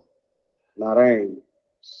servant of Narayan.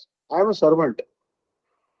 I'm a servant.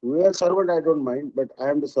 We are servant, I don't mind, but I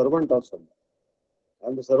am the servant of someone.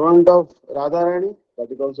 I'm the servant of Radharani. That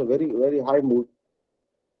is also very, very high mood.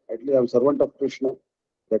 At least I'm servant of Krishna.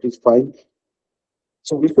 That is fine.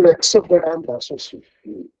 So we should accept that I am associate.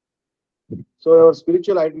 So our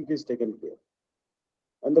spiritual identity is taken care.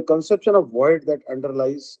 And the conception of void that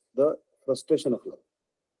underlies the frustration of life.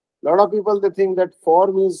 A lot of people, they think that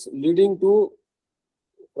form is leading to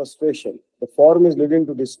frustration. The form is leading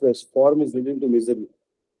to distress. Form is leading to misery.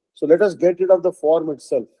 So let us get rid of the form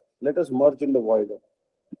itself. Let us merge in the void.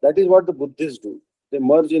 That is what the Buddhists do. They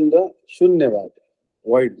merge in the Shunyavad,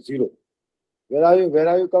 void, zero. Where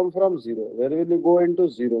are you come from? Zero. Where will you go into?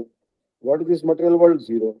 Zero. What is this material world?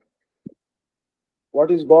 Zero.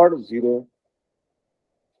 What is God? Zero.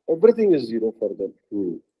 Everything is zero for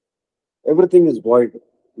them. Everything is void,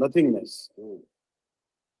 nothingness.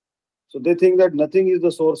 So they think that nothing is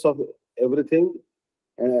the source of everything.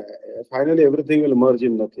 Finally, everything will merge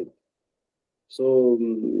in nothing. So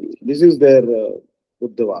this is their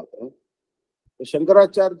Buddhavad. So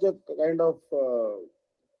Shankaracharya kind of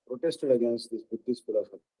protested against this Buddhist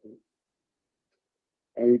philosophy.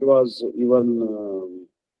 And it was even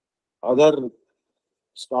other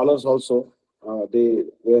scholars also, they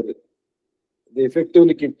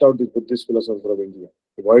effectively kicked out the Buddhist philosophy from India,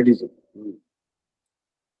 voidism.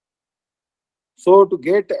 So to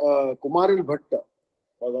get Kumaril Bhatta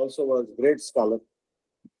was also a great scholar.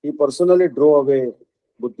 He personally drove away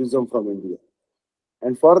Buddhism from India.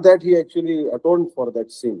 And for that, he actually atoned for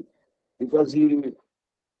that sin because he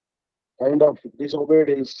kind of disobeyed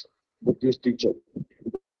his Buddhist teacher.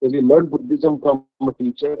 Because he learned Buddhism from a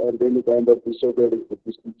teacher and then he kind of disobeyed his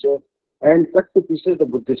Buddhist teacher and cut to pieces the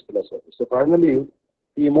Buddhist philosophy. So finally,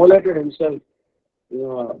 he immolated himself in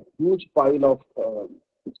a huge pile of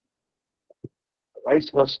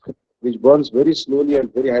rice husk which burns very slowly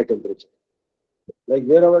at very high temperature. Like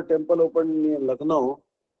where our temple opened in Lucknow,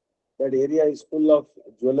 that area is full of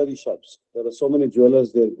jewelry shops. There are so many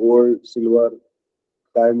jewelers there, gold, silver,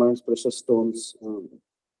 diamonds, precious stones.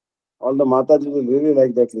 All the Mataji will really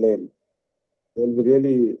like that lane. They'll be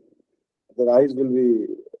really, their eyes will be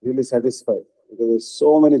really satisfied because there's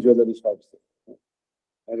so many jewelry shops there.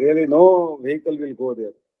 And really no vehicle will go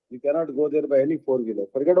there. You cannot go there by any four-wheeler.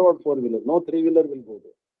 Forget about four-wheeler. No three-wheeler will go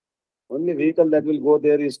there. Only vehicle that will go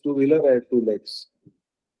there is two-wheeler and two legs.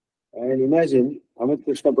 And imagine, Amit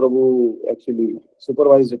Krishna Prabhu actually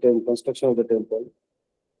supervised the temple, construction of the temple.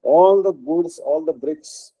 All the goods, all the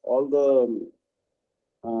bricks, all the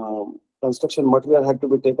construction material had to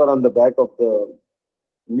be taken on the back of the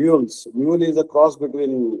mules. Mule is a cross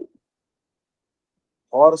between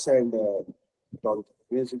horse and donkey.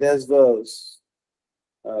 Means it has the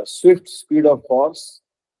swift speed of horse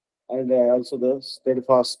and also the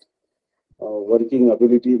steadfast working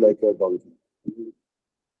ability like a donkey.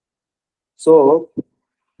 So,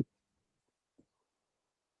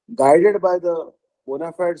 guided by the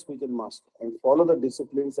bona fide spiritual master and follow the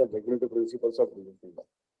disciplines and regulatory principles of religion.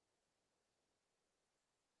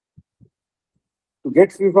 To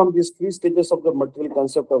get free from these three stages of the material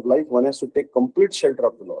concept of life, one has to take complete shelter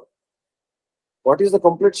of the Lord. What is the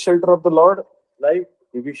complete shelter of the Lord? Like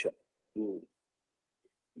division.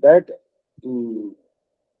 That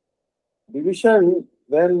division,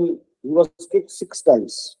 when he was kicked 6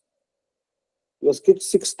 times, he was kicked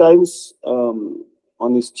 6 times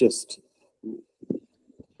on his chest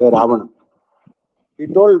by Ravana. He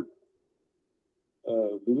told,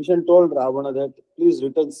 Division told Ravana that please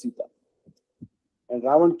return Sita. And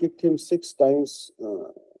Ravana kicked him 6 times.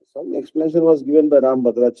 Some explanation was given by Ram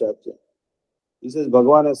Bhadracharya. He says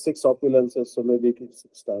Bhagavan has 6 opulences, so maybe he kicked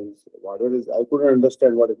 6 times. Whatever is, I couldn't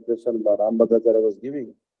understand what explanation Ram Bhadracharya was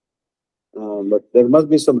giving. But there must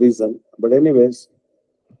be some reason. But anyways,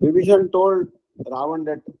 Vibhishan told Ravan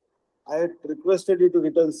that I had requested you to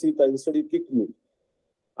return Sita, instead you kicked me.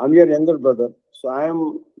 I'm your younger brother, so I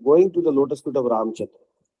am going to the lotus feet of Ramchandra.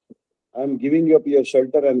 I am giving you up your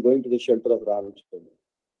shelter and going to the shelter of Ramchandra.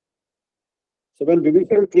 So when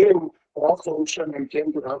Vibhishan came across the ocean and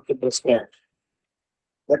came to Ramchandra's camp,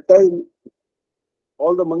 that time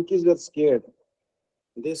all the monkeys were scared.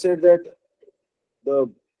 They said that the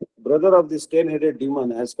brother of this 10-headed demon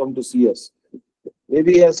has come to see us.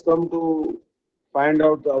 Maybe he has come to find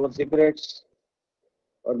out our secrets,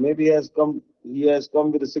 or maybe he has come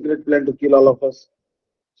with a secret plan to kill all of us.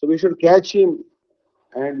 So we should catch him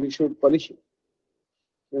and we should punish him.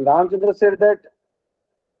 And Ramchandra said that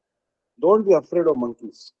don't be afraid of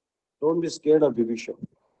monkeys. Don't be scared of Vibhishan.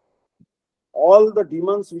 all the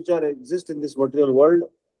demons which are exist in this material world,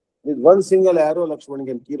 with one single arrow, Lakshman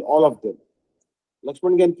can kill all of them.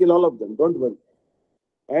 Lakshman can kill all of them, don't worry.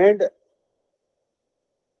 And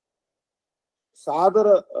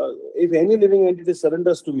Sadhara, if any living entity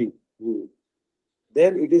surrenders to me,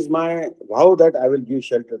 then it is my vow that I will give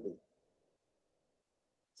shelter to him.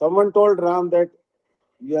 Someone told Ram that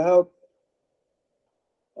you have,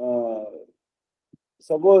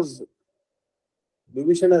 suppose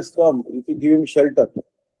Vibhishan has come, if you give him shelter.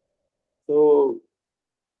 So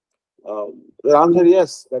Ram said,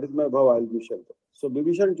 yes, that is my vow, I will give shelter. So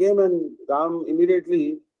Vibhishan came and Ram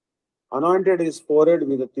immediately anointed his forehead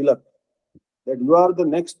with a tilak, that you are the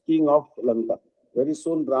next king of Lanka. Very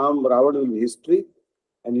soon Ravana will be history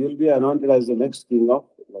and you will be anointed as the next king of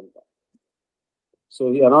Lanka.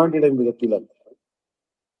 So he anointed him with a tilak.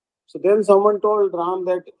 So then someone told Ram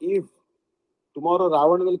that if tomorrow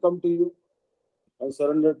Ravana will come to you and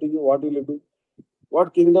surrender to you, what will you do?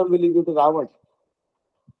 What kingdom will you give to Ravana?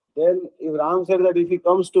 Then if Ram said that if he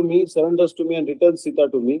comes to me, surrenders to me and returns Sita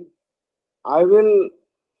to me, I will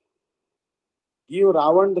give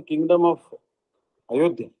Ravana the kingdom of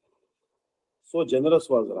Ayodhya. So generous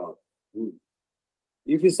was Ram.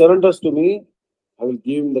 If he surrenders to me, I will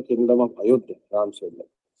give him the kingdom of Ayodhya. Ram said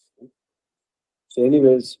that. So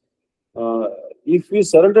anyways, if we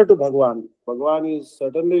surrender to Bhagwan, Bhagwan is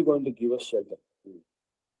certainly going to give us shelter.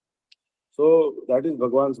 So that is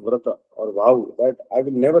Bhagwan's vrata or vow, that I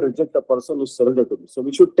will never reject a person who surrender to me. So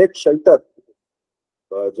we should take shelter.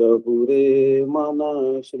 Bhajapure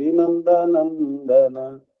mana Shri Nanda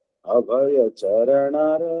Nandana Abhaya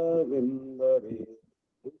Charanara Vindare.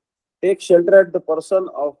 Take shelter at the person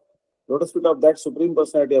of lotus feet of that Supreme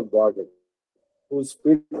Personality of Godhead, whose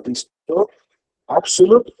feet restore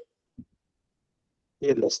absolute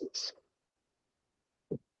fearlessness.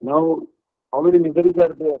 Now, how many miseries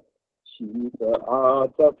are there? Shita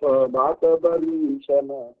Atapa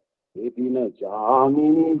Bhatabarishana Edina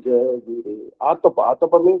Jamini Jagure.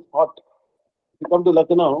 Atapa means hot. If you come to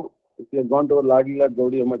Lucknow, if you have gone to a Ladila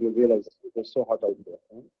Gaudi Ahmad, you'll realize it's so hot out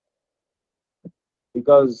there.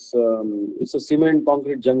 Because it's a cement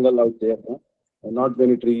concrete jungle out there, and not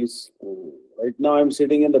many trees. Right now, I'm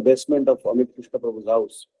sitting in the basement of Amit Krishna Prabhu's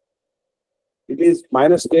house. It is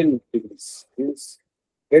minus 10 degrees. Means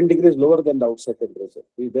 10 degrees lower than the outside temperature.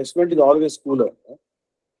 The basement is always cooler.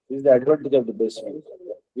 This is the advantage of the basement.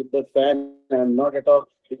 With the fan, I'm not at all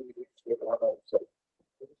feeling hot outside.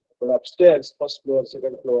 But upstairs, first floor,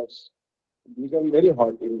 second floors, it become very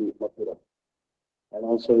hot in the Mathura. And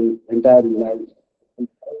also in entire United.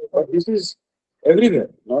 But this is everywhere,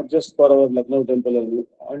 not just for our Lucknow temple only.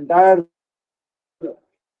 Entire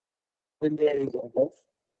India is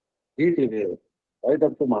heat everywhere, right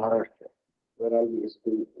up to Maharashtra, where I'll be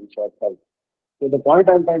still in short time. So the point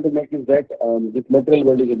I'm trying to make is that this material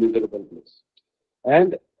world is a miserable place.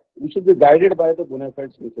 And we should be guided by the bona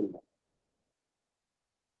fide spiritual man.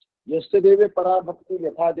 Yesterday, para bhakti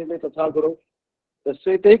yatha deve tatha guru,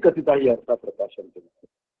 tasvete katitahi artha prakashanti.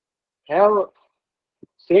 Have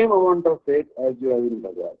same amount of faith as you have in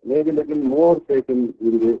Bhagwan. Maybe little more faith in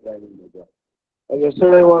Gurudev than in Bhagwan.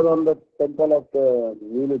 Yesterday I was on the temple of the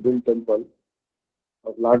newly built temple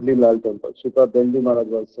of Ladli Lal temple. Sukha Delhi Maharaj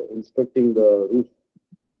was inspecting the roof.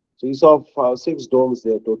 So he saw 6 domes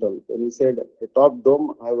there total. And he said, the top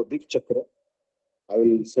dome, I have a big chakra. I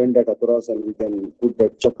will send that across and we can put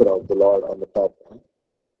that chakra of the Lord on the top.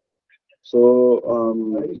 So,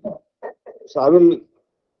 I will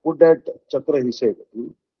put that chakra, he said.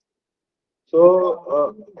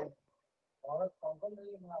 So,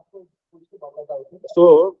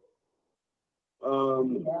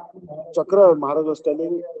 Chakra Maharaj was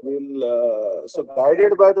telling, will so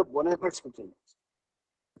guided by the bona fide spiritual.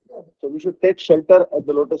 So we should take shelter at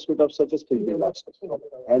the lotus feet of such a spiritual master.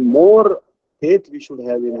 And more faith we should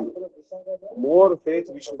have in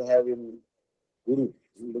Guru,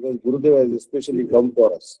 because Gurudev has especially come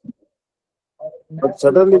for us. But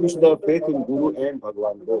certainly we should have faith in Guru and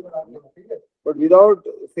Bhagwan both. But without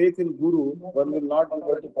faith in Guru, one will not be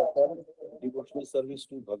able to perform devotional service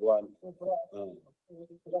to Bhagwan.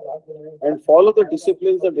 And follow the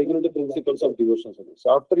disciplines and regulative principles of devotional service.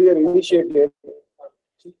 So after you are initiated,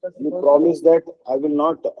 you promise that I will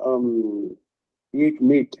not eat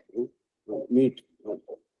meat.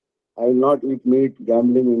 I will not eat meat,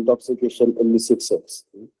 gambling, intoxication, illicit sex.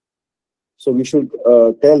 So we should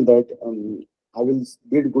tell that I will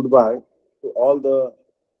bid goodbye to all the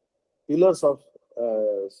pillars of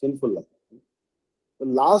sinful life. The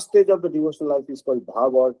last stage of the devotional life is called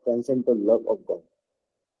bhava, or transcendental love of God.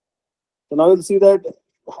 So now we'll see that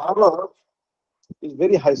bhava is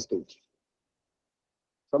very high stage.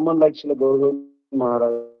 Someone like Srila Gaurav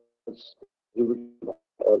Maharaj,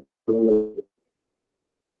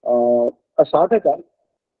 a sadhaka,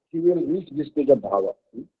 he will reach this stage of bhava.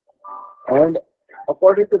 And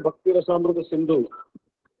according to Bhakti Rasamrita Sindhu,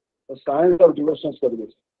 the science of devotional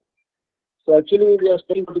service. So actually, we are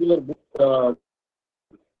studying particular book. Uh,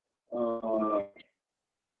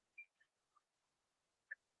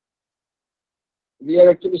 we are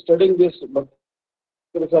actually studying this Bhakti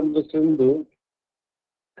Rasamrita Sindhu.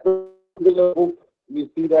 Particular book, we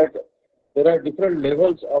see that there are different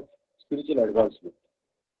levels of spiritual advancement.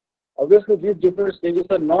 Obviously, these different stages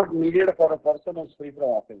are not needed for a person who is free from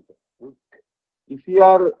offenses. If you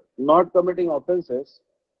are not committing offenses,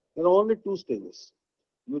 there are only two stages.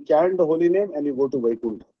 You chant the holy name and you go to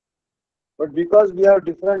Vaikuntha. But because we have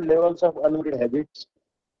different levels of unwanted habits,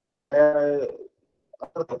 uh,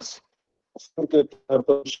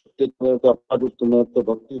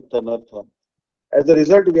 as a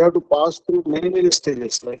result, we have to pass through many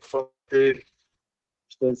stages, like first stage,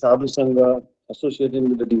 sadhu sangha, associating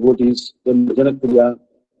with the devotees, then bhajana kriya,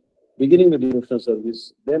 beginning the devotional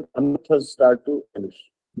service, then anarthas start to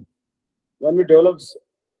vanish. When we develop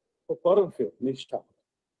a firm faith, nishtha,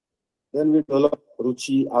 then we develop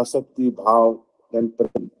ruchi, asakti, bhav, then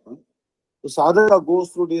prem. So sadhaka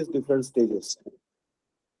goes through these different stages.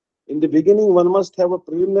 In the beginning, one must have a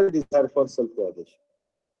preliminary desire for self-realization.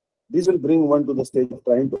 This will bring one to the stage of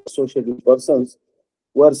trying to associate with persons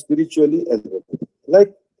who are spiritually elevated.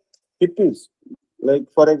 Like hippies, like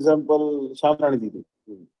for example, Shamrani Didi.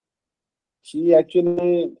 She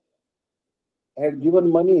actually had given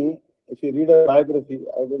money. If you read her biography,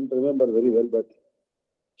 I don't remember very well, but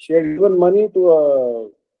she had given money to a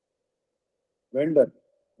vendor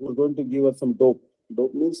who was going to give her some dope.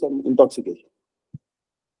 Dope means some intoxication.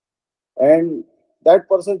 And that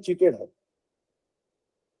person cheated her.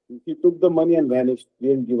 He took the money and vanished,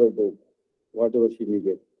 didn't give her dope, whatever she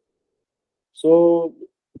needed. So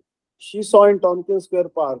she saw in Tompkins Square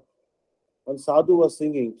Park, one sadhu was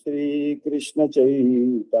singing, Shri Krishna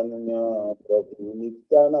Chaitanya Prabhu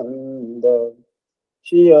Nityananda,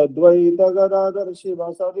 Shri Advaita Gadadhar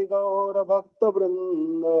Shivasadi Gaura Bhakta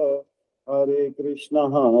Vrinda, Hare Krishna,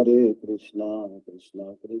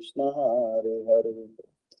 Krishna Krishna, Hare Hare,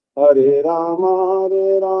 Hare Rama,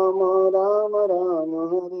 Rama Rama,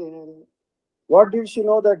 Hare Hare. What did she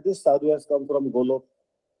know that this sadhu has come from Golok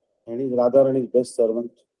and is Radharani's best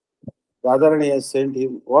servant? Radharani has sent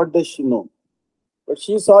him. What does she know? But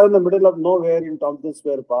she saw in the middle of nowhere in Tompkins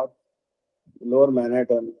Square Park, Lower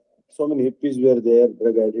Manhattan, so many hippies were there,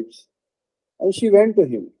 drug addicts. And she went to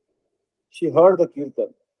him. She heard the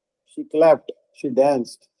kirtan. She clapped. She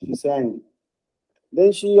danced. She sang.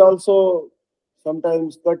 Then she also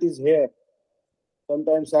sometimes cut his hair.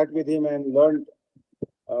 Sometimes sat with him and learned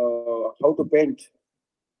how to paint.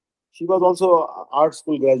 She was also an art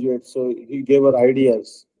school graduate, so he gave her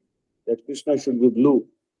ideas that Krishna should be blue,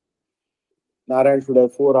 Narayan should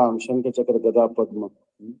have four arms, Shankha Chakra Gada Padma.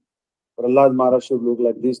 Prahlad Maharaj should look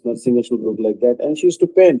like this, Narsinga should look like that. And she used to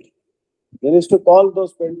paint. Then used to call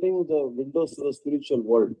those paintings the windows to the spiritual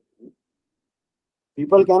world.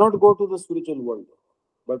 People cannot go to the spiritual world,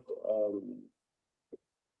 but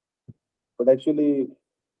actually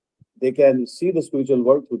they can see the spiritual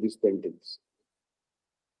world through these paintings.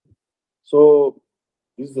 So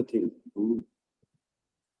this is the thing.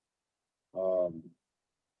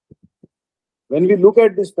 When we look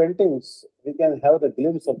at these paintings, we can have the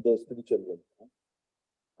glimpse of the spiritual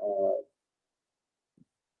world.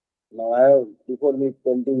 Now I have before me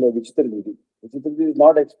painting by Vichitra Didi. Vichitra Didi is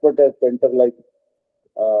not expert as painter like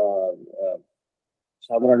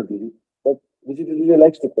Shamran Didi, but Vichitra Didi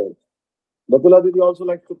likes to paint. Bakula Didi also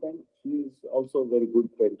likes to paint. She is also a very good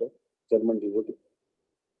painter, German devotee.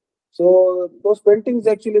 So those paintings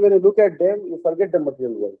actually, when you look at them, you forget the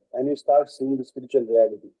material world and you start seeing the spiritual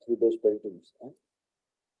reality through those paintings.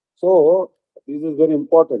 So this is very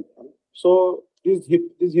important. So these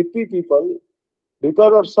hippie people,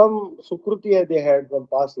 because of some sukruti they had from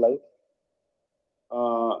past life,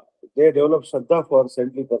 they developed Shraddha for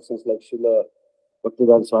saintly persons like Srila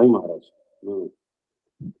Bhaktivedanta Swami Maharaj.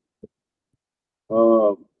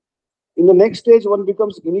 In the next stage, one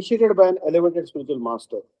becomes initiated by an elevated spiritual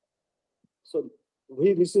master. So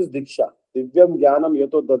he receives Diksha. Divyam Jnanam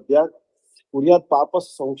Yato Dadyat Kuryat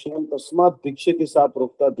Papas Sankshyam Tasmat Diksha ke saath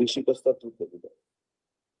rokta Dikshikasta Trupavida.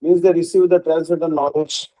 Means they receive the transcendental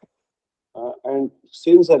knowledge and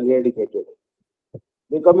sins are eradicated.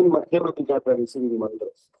 They come in Madhyama Jnata receiving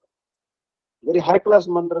mantras. Very high class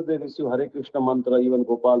mantra they receive, Hare Krishna mantra, even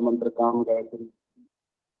Gopal mantra, Kam Gayatri.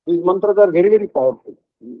 These mantras are very, very powerful.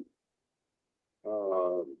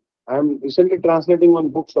 I'm recently translating one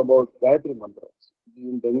books about Gayatri mantras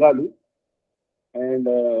in Bengali,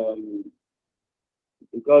 and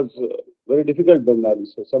because very difficult Bengali,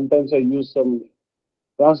 so sometimes I use some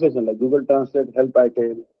translation like Google Translate help. I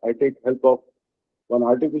take help of one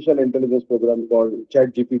artificial intelligence program called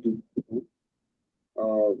ChatGPT,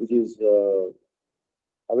 which is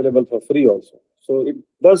available for free also. So it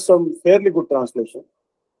does some fairly good translation.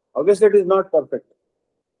 Obviously, it is not perfect,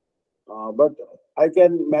 but I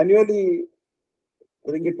can manually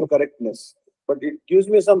bring it to correctness. But it gives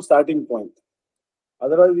me some starting point.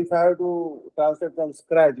 Otherwise, if I have to translate from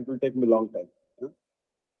scratch, it will take me a long time.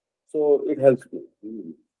 So it helps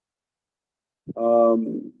me.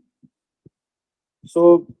 Um,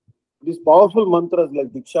 so these powerful mantras like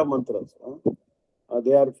Diksha mantras,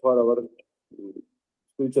 they are for our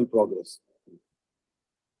spiritual progress.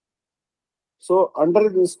 So under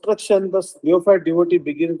the instruction, the neophyte devotee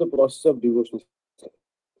begins the process of devotion.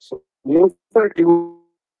 So neophyte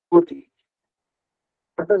devotee,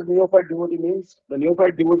 what does neophyte devotee means? The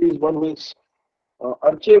neophyte devotee is one who is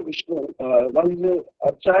Arche Vishnu, one is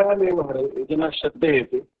Archayam Hare, Jana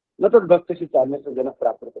Shraddhayate, not that Bhakti si charne se Jana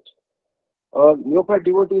Praprata. Neophyte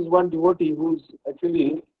devotee is one devotee who is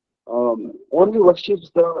actually only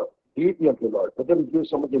worships the deity of the Lord, doesn't give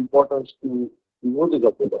so much importance to devotees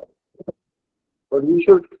of the Lord. But we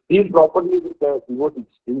should deal properly with the devotees,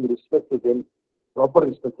 giving respect to them, proper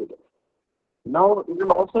respect to them. Now, it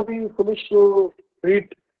will also be foolish to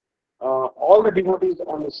treat all the devotees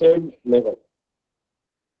on the same level.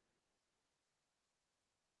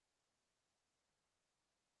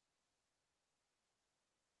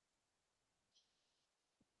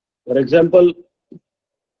 For example,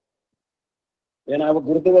 when our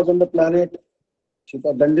Gurudev was on the planet,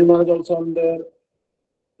 Shita Dandi Maharaj also on there,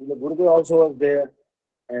 the Gurudev also was there,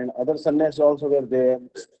 and other sannyas also were there,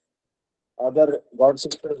 other god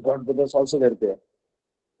sisters, god brothers also were there.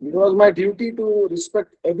 It was my duty to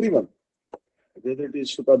respect everyone, whether it is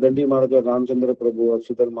Shita Dandi Maharaj or Ramchandra Prabhu or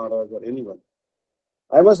Shidhar Maharaj or anyone.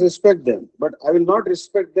 I must respect them, but I will not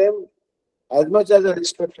respect them as much as I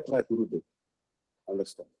respect my Gurudev.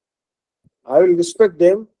 Understand? I will respect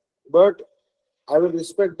them, but I will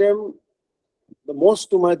respect them the most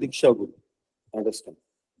to my Diksha Guru. Understand?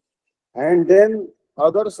 And then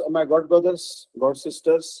others, my god brothers, god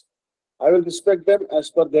sisters, I will respect them as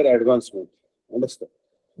per their advancement. Understand?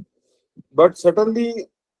 But certainly,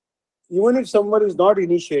 even if someone is not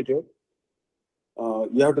initiated,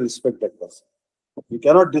 you have to respect that person. You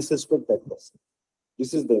cannot disrespect that person.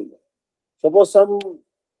 This is the suppose some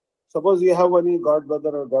suppose you have any god brother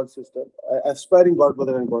or god sister, aspiring god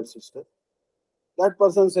brother and god sister. That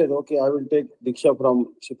person said, "Okay, I will take diksha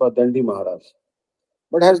from Shipa Dandi Maharaj,"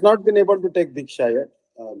 but has not been able to take diksha yet.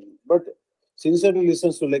 But sincerely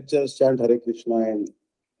listens to lectures, chant Hare Krishna, and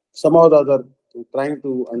somehow or the other trying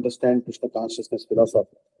to understand Krishna consciousness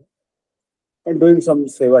philosophy and doing some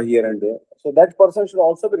seva here and there. So that person should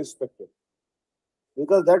also be respected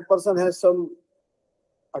because that person has some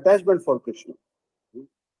attachment for Krishna.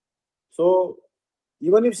 So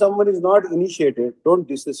even if someone is not initiated, don't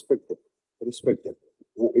disrespect them. Respect them.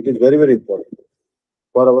 It is very, very important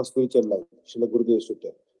for our spiritual life. Srila Gurudev used to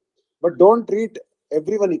tell. But don't treat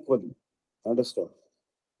everyone equally. Understand?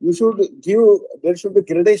 You should give, there should be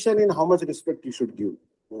gradation in how much respect you should give.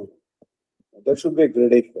 There should be a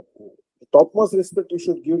gradation. The topmost respect you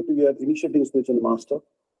should give to your initiating spiritual master.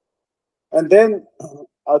 And then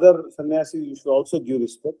other sannyasis you should also give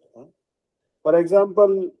respect. For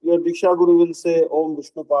example, your Diksha Guru will say Om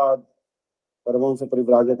Vishnupad, Paramahamsa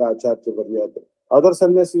Parivrajaka Acharya Varyat. Other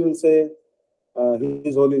sannyasi will say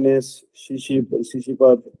His Holiness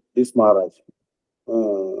Shishipad, this Maharaj,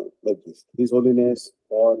 like this. His Holiness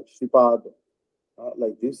or Shipad,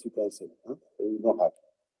 like this you can say. You know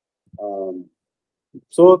how.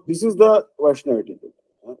 So this is the Vaishnavity.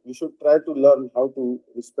 We should try to learn how to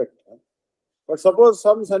respect. But suppose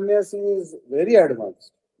some sannyasi is very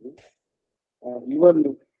advanced,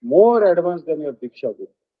 even more advanced than your Diksha Guru,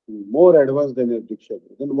 more advanced than your Diksha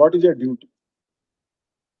Guru, then what is your duty?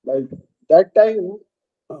 Like that time,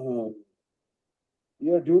 uh,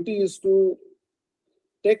 your duty is to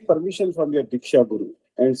take permission from your Diksha Guru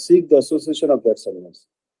and seek the association of that sannyasi.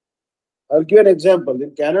 I'll give an example.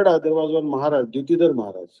 In Canada, there was one Maharaj, Dutidhar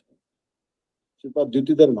Maharaj, Sripad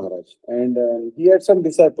Dutidhar Maharaj, and he had some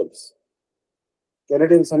disciples.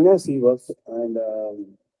 Canadian sannyasi he was, and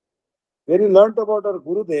when he learnt about our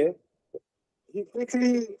Gurudev, he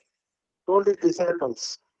quickly told his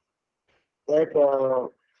disciples that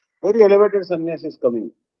very elevated sannyasi is coming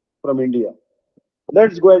from India.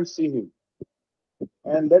 Let's go and see him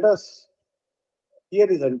and let us hear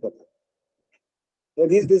his Harikatha. Then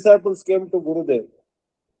his disciples came to Gurudev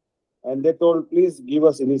and they told, please give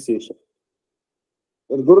us initiation.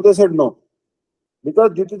 Then Gurudev said no. Because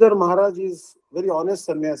Jyotidhar Maharaj is very honest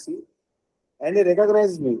sannyasi and he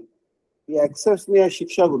recognizes me. He accepts me as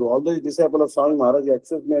Shiksha Guru. Although he is disciple of Swami Maharaj, he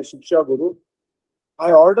accepts me as Shiksha Guru.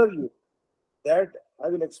 I order you that I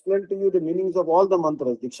will explain to you the meanings of all the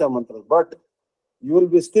mantras, Diksha mantras, but you will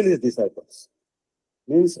be still his disciples.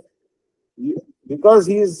 Means, because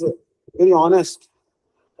he is very honest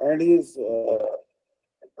and he is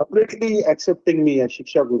completely accepting me as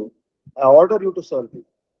Shiksha Guru, I order you to serve him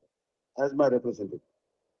as my representative.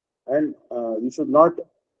 And you should not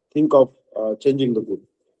think of changing the Guru.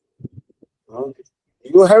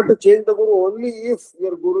 You have to change the Guru only if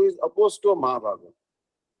your Guru is opposed to a Mahabhagavad.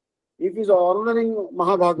 If he is honoring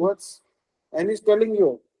Mahabhagavats and he is telling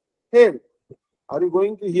you, hey, are you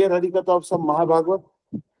going to hear Harikatha of some Mahabhagavat?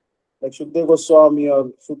 Like Shuddha Goswami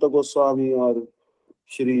or Sutta Goswami or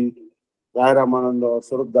Shri Rai Ramananda or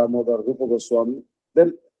Sarup Damodar or Rupa Goswami,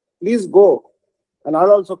 then please go and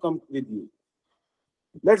I'll also come with you.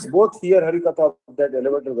 Let's both hear Harikatha of that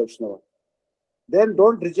elevated Vaishnava. Then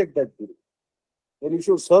don't reject that Guru. Then you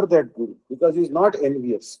should serve that Guru because he is not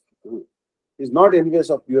envious. He is not envious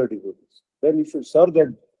of pure devotees. Then you should serve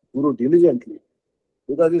that Guru diligently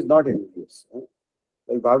because he is not envious.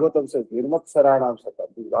 Like Bhagavatam says, Nirmat Saranam Sata.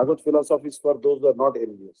 The Bhagavad philosophy is for those who are not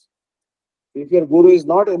envious. If your Guru is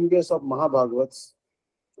not envious of Mahabhagavats,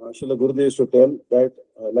 Srila Gurudev used to tell that,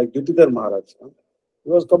 like Jyotidhar Maharaj, he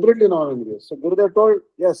was completely non-envious. So Gurudev told,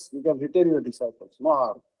 yes, you can retain your disciples, no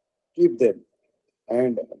harm, keep them.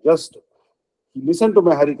 And just listen to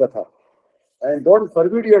my Harikatha. And don't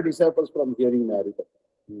forbid your disciples from hearing my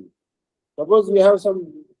Harikatha. Suppose you have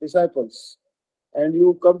some disciples and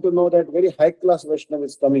you come to know that very high-class Vaishnava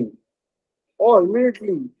is coming. Oh,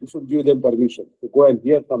 immediately you should give them permission to go and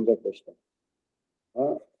hear from that Vaishnava.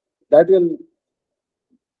 That will,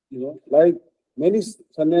 like many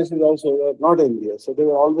sannyasis also were not envious. So they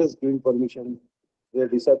were always giving permission. Their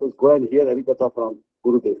disciples go and hear Harikatha from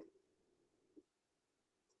Gurudev.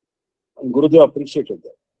 And Gurudev appreciated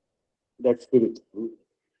that spirit.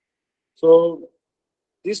 So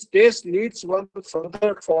this taste leads one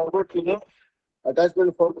further forward to the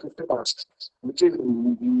attachment for Krishna consciousness, which is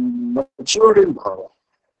matured in Bhava.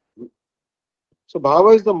 So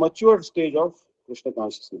Bhava is the matured stage of Krishna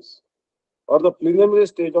consciousness, or the preliminary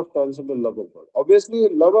stage of transcendental love of God. Obviously,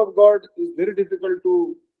 love of God is very difficult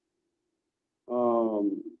to,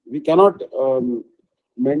 we cannot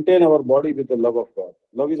maintain our body with the love of God.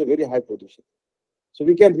 Love is a very high position. So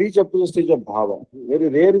we can reach up to the stage of Bhava. Very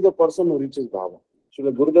rare is the person who reaches Bhava. So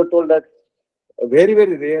the Gurudev told that very,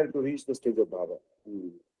 very rare to reach the stage of Bhava.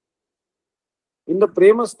 In the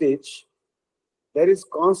Prema stage, there is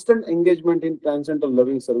constant engagement in transcendental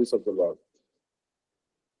loving service of the Lord.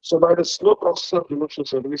 So by the slow process of devotional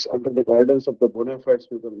service under the guidance of the bona fide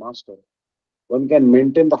spiritual master, one can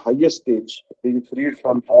maintain the highest stage, being freed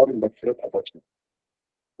from all material attachment,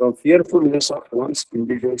 from fearfulness of one's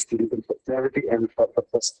individual spiritual personality and from the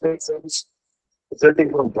frustrations resulting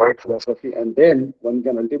from void philosophy, and then one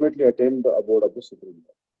can ultimately attain the abode of the Supreme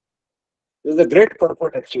Lord. This is a great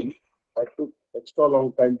purport actually. I took extra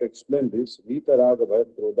long time to explain this. Vita Raga Bhaya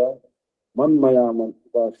Krodha Man Maya Man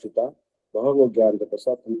Upashita Bhagavad Gyan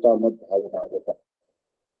Tapasa Puta Mad Bhavanagata.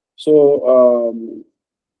 So,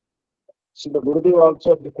 the Gurudev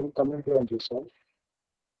also different commentary on this one,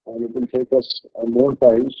 and it will take us more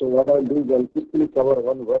time. So, what I'll do is I'll quickly cover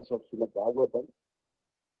one verse of Srimad Bhagavatam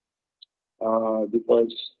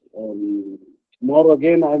because tomorrow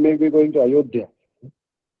again I may be going to Ayodhya.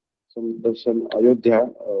 Some Ayodhya,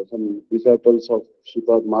 some disciples of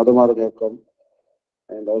Sripad Madhav Maharaj have come,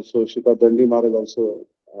 and also Sripad Dandi Maharaj also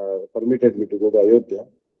permitted me to go to Ayodhya.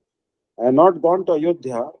 I have not gone to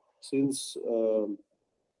Ayodhya since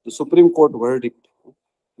the Supreme Court verdict,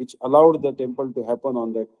 which allowed the temple to happen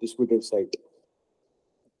on that disputed site.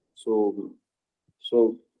 So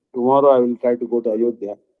tomorrow I will try to go to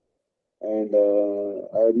Ayodhya, and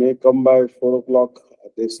I may come by 4 o'clock.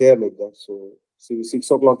 They say like that. So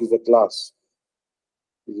 6 o'clock is the class.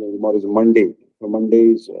 Tomorrow is Monday. On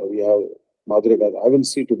Mondays we have Madhurya. I will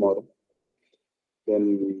see tomorrow.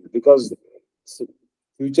 Then because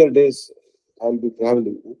future days I will be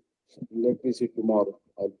traveling. Let me see tomorrow.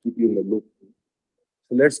 I'll keep you in the loop.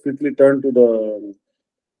 So let's quickly turn to the.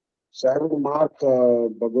 So I will mark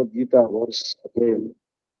Bhagavad Gita verse again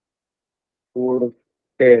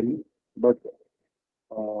 4:10, but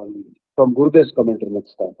from Gurudev's commentary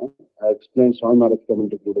next time. I explained Swami Maharaj's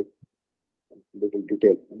commentary today in little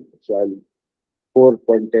detail. So I'll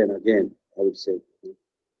 4.10 again, I would say.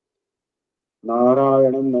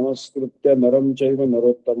 नारायणं नमस्कृत्य नरं चैव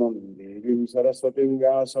नरोत्तमं देवीं सरस्वतीं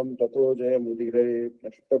व्यासं ततो जयमुदीरये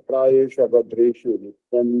नष्टप्रायेषु अभद्रेषु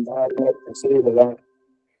नित्यं भागवत सेवया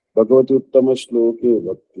भगवति उत्तम श्लोके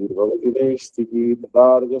भक्तिर्भवति नैष्ठिकी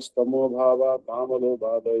तदार्जस्तमो भावा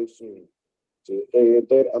कामलोभादयसे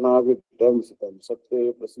चेतयेतैरनाविद्धं सितं सत्त्वे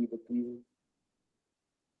प्रसीदति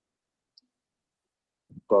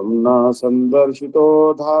त्वं न सन्दर्शितो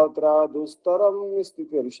धात्रा दुस्तरं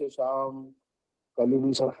स्थितिर्षशाम्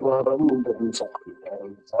कलिं सत्वरं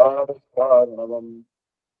कारणवम्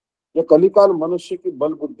यह कलिकाल मनुष्य की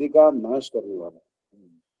बल बुद्धि का नाश करने वाला है.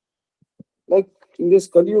 Like in this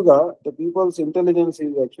Kali Yuga, the people's intelligence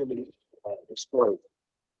is actually destroyed.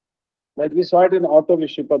 Like we saw it in Auto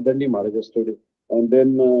Vishnupa Dandi Maharaj yesterday. And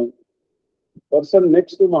then person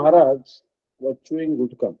next to Maharaj was chewing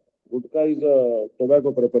gutka. Gutka is a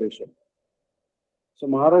tobacco preparation. So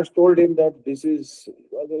Maharaj told him that this is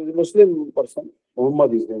a Muslim person,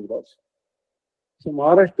 Muhammad his name was. So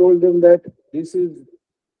Maharaj told him that this is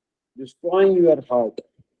destroying your heart.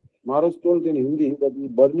 Maharaj told in Hindi that is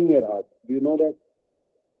burning your heart. Do you know that?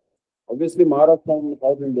 Obviously, Maharaj from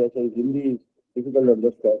South India, so his Hindi is difficult to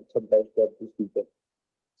understand sometimes for this people.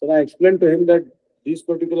 So I explained to him that this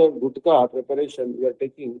particular gutka preparation we are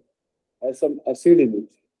taking has some acid in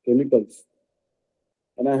it, chemicals.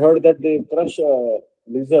 And I heard that they crush a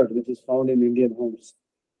lizard which is found in Indian homes.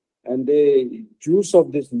 And the juice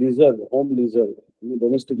of this lizard, home lizard,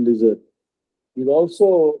 domestic lizard, is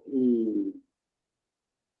also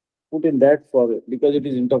put in that for because it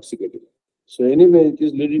is intoxicating. So anyway, it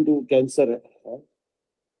is leading to cancer.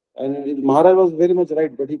 And Maharaj was very much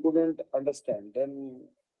right, but he couldn't understand. Then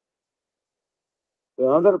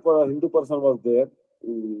another Hindu person was there,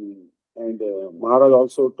 and Maharaj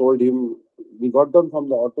also told him. We got down from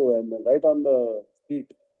the auto, and right on the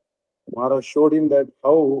street, Maharaj showed him that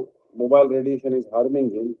how mobile radiation is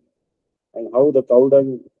harming him, and how the cow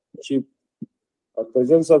dung chip, or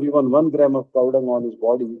presence of even 1 gram of cow dung on his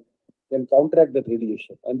body, can counteract that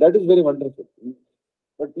radiation, and that is very wonderful.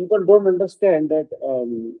 But people don't understand that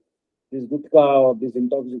this gutka or this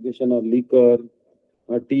intoxication or liquor,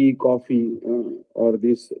 tea, coffee, or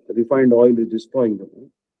this refined oil is destroying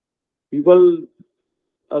them. People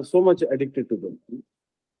are so much addicted to them.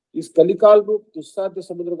 इस कलिकाल रूप दुस्साध्य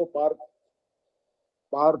समुद्र को पार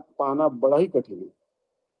पार पाना बड़ा ही कठिन है.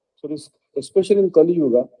 So this, especially in Kali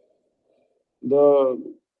Yuga, the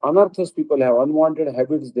unearths people have, unwanted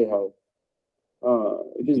habits they have.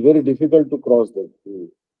 It is very difficult to cross them.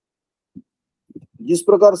 जिस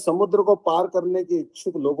प्रकार समुद्र को पार करने के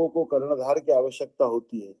इच्छुक लोगों को कर्णधार की आवश्यकता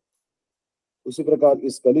होती है, उसी प्रकार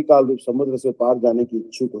इस कलिकाल रूप समुद्र से पार जाने की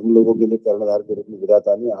इच्छुक हम लोगों के लिए कर्णधार के रूप में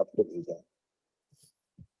विधाता ने आपको भेजा है.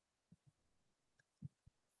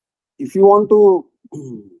 If you want to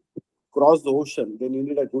cross the ocean, then you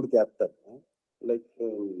need a good captain. Like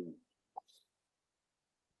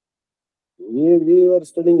we were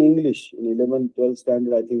studying English in 11th, 12th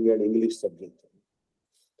standard. I think we had English subject,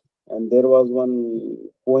 and there was one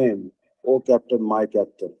poem, "Oh Captain, My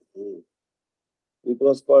Captain." It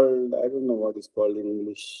was called, I don't know what it's called in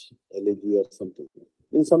English, elegy or something.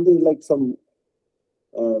 It's something like some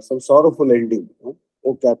sorrowful ending.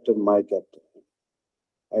 Oh Captain, My Captain.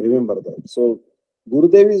 I remember that. So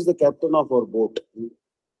Gurudev is the captain of our boat.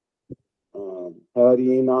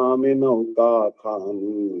 Hari Name Nauka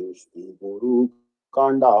Khani Shri Guru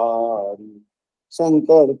Kandari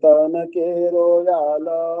Sankirtan ke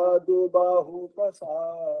royala dubahu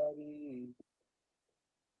pasari.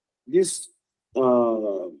 This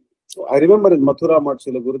I remember in Mathura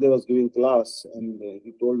Matsula, Gurudev was giving class, and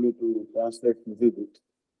he told me to translate Mujibut.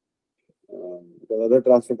 Because other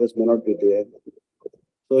translators may not be there.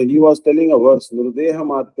 So he was telling a verse, Nurdeham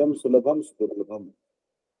Atyam Sulabham Sudurlabham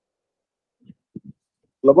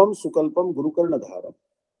Labham Sukalpam Gurukarna Dharam.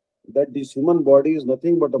 That this human body is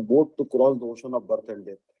nothing but a boat to cross the ocean of birth and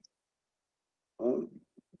death.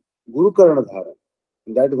 Gurukarna Dharam.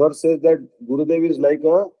 That verse says that Gurudev is like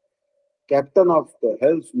a captain of the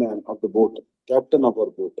helmsman of the boat, captain of our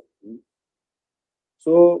boat.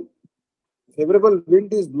 So, favorable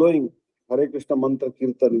wind is blowing. Hare Krishna Mantra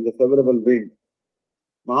Kirtan is a favorable wind.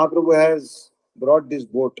 Mahaprabhu has brought this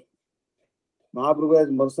boat. Mahaprabhu has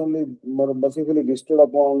mercifully bestowed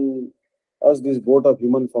upon us this boat of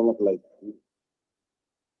human form of life.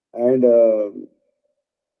 And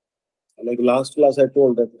like last class I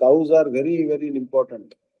told that cows are very, very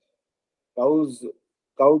important.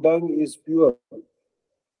 Cow dung is pure.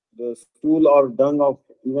 The stool or dung of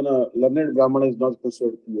even a learned Brahmana is not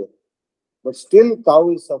considered pure. But still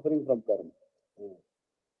cow is suffering from karma.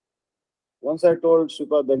 Once I told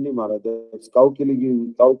Sripad Dandi Maharaj that cow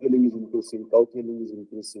killing is increasing, cow killing is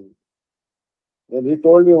increasing. Then he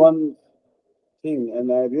told me one thing,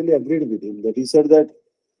 and I really agreed with him, that he said that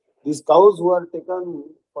these cows who are taken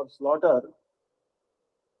for slaughter,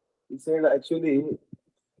 he said actually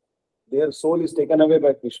their soul is taken away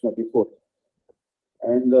by Krishna before.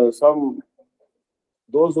 And those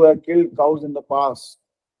who have killed cows in the past,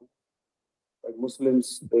 like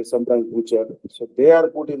Muslims, they sometimes butcher. So they are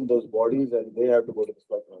put in those bodies and they have to go to the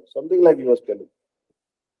slaughter. Something like he was telling.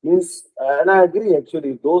 Means, and I agree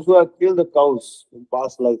actually, those who have killed the cows in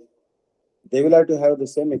past life, they will have to have the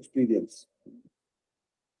same experience.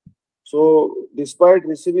 So, despite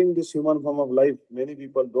receiving this human form of life, many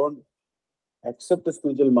people don't accept the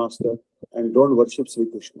spiritual master and don't worship Sri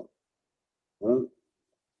Krishna. Huh?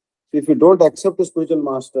 If you don't accept the spiritual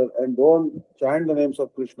master and don't chant the names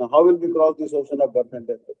of Krishna, how will we cross this ocean of birth and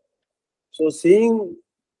death? So, seeing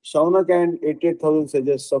Shaunak and 88,000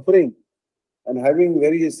 sages suffering and having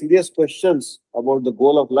very serious questions about the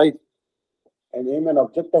goal of life and aim and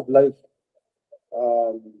object of life,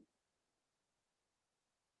 um,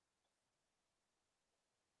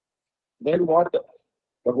 then what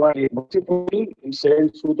Bhagwan did? Mercifully, he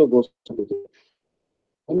sent Suta Goswami.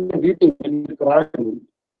 When we weeping, when we crying,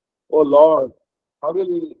 oh Lord, how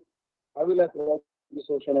will how will I cross this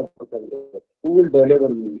ocean of birth and death? Who will deliver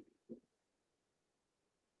me?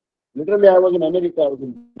 Literally, I was in America, I was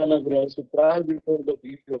in Vietnam, I used to cry before the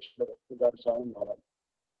BV Vishnu Daivata Mj.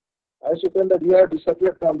 I used to tell that you have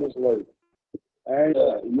disappeared from this world and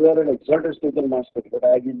you are an exalted spiritual master, but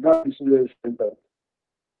I did not receive your shelter.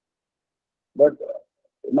 But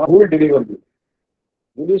now who will deliver me?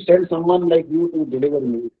 Will you send someone like you to deliver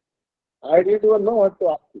me? I didn't even know what to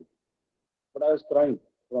ask you, but I was crying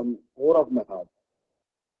from core of my heart.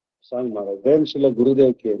 Sai Maharaj. Then Srila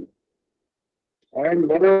Gurudev came. And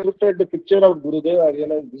when I looked at the picture of Gurudev, I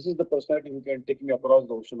realized this is the personality who can take me across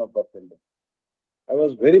the ocean of birth and death. I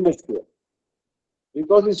was very much sure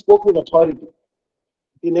because he spoke with authority.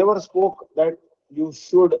 He never spoke that you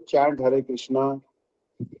should chant Hare Krishna,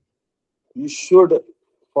 you should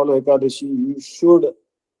follow Ekadashi, you should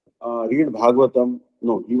read Bhagavatam.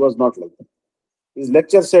 No, he was not like that. His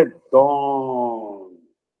lecture said, don't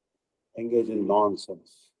engage in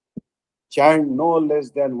nonsense. Chant no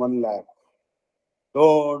less than 1 lakh.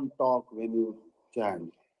 Don't talk when you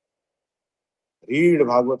chant. Read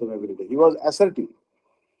Bhagavatam every day. He was assertive.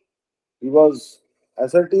 He was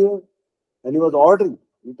assertive and he was ordering.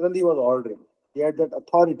 Literally, he was ordering. He had that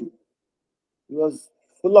authority. He was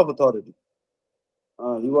full of authority.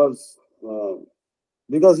 He was,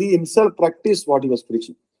 because he himself practiced what he was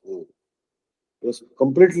preaching. He was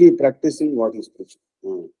completely practicing what he was preaching.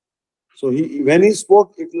 So when he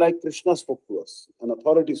spoke, it like Krishna spoke to us, and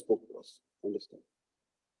authority spoke to us. Understand?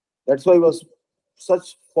 That's why it was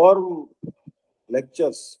such firm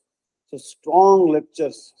lectures, such strong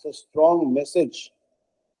lectures, such strong message.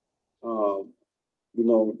 Uh,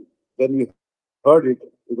 when we heard it,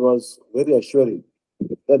 it was very assuring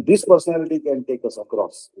that this personality can take us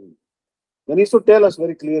across. Then he used to tell us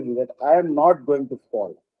very clearly that I am not going to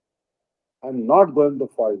fall. I am not going to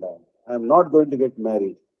fall down. I am not going to get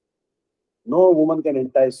married. No woman can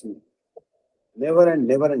entice me. Never and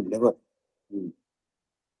never and never. Hmm.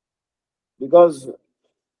 Because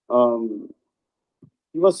um,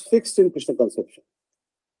 he was fixed in Krishna conception.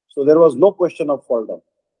 So there was no question of fall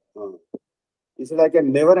down. He said, I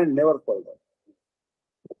can never and never fall down.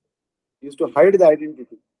 He used to hide the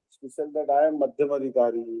identity. He said that I am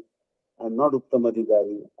Madhyamadhikari, I am not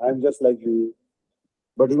Uttamadhikari, I am just like you.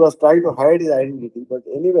 But he was trying to hide his identity. But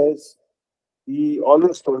anyways, he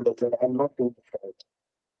always told us that I am not going to fall.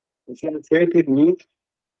 If you have faith in me,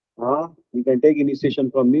 you can take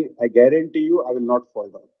initiation from me. I guarantee you, I will not fall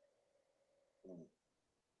down.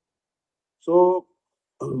 So,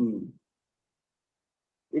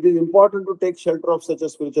 it is important to take shelter of such a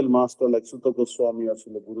spiritual master like Sutta Goswami or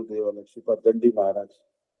Srila Gurudeva, like Sripad Dandi Maharaj,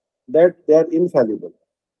 that they are infallible.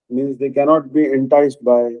 Means they cannot be enticed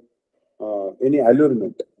by any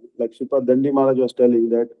allurement. Like Sripad Dandi Maharaj was telling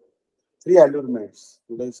that 3 allurements.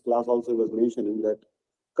 Today's class also was mentioning that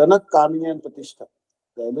Kanak, Kami and Pratishtha,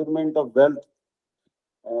 the allurement of wealth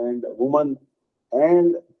and woman,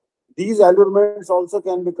 and these allurements also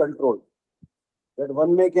can be controlled. That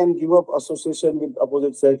one may can give up association with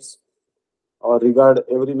opposite sex or regard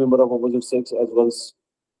every member of opposite sex as one's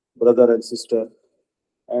brother and sister,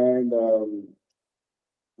 and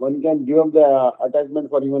one can give up the attachment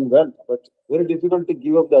for even wealth, but very difficult to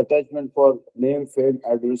give up the attachment for name, fame,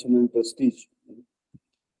 adoration, and prestige.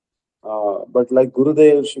 But like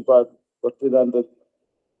Gurudev, Sripad, Bhaktivedanta,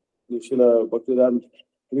 Srila Bhaktivedanta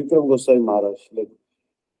Vikram Gosai Maharaj, like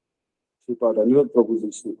Sripad Anirudh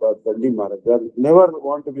Prabhuji, Sripad Dandi Maharaj, they never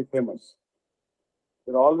want to be famous.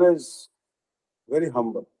 They're always very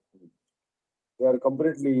humble. They are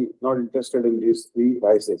completely not interested in these three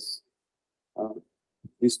vices.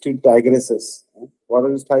 These three tigresses. What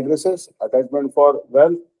are these tigresses? Attachment for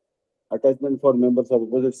wealth, attachment for members of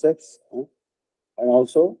opposite sex, and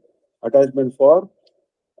also attachment for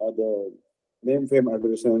the name, fame,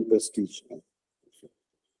 adoration, and prestige.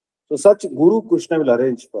 So such Guru Krishna will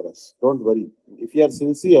arrange for us. Don't worry. If you are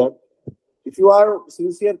sincere,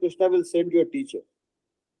 Krishna will send you a teacher.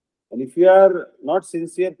 And if you are not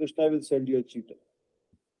sincere, Krishna will send you a cheater.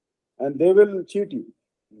 And they will cheat you.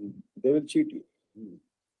 They will cheat you.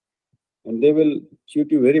 And they will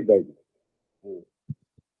cheat you very badly.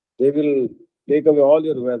 They will take away all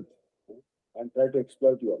your wealth and try to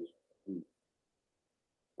exploit you also.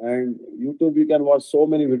 And YouTube, you can watch so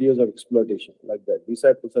many videos of exploitation like that.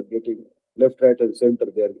 Disciples are getting left, right, and center.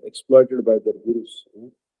 They are exploited by their gurus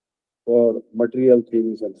for material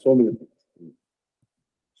things and so many things.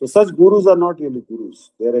 So such gurus are not really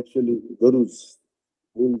gurus. They are actually gurus,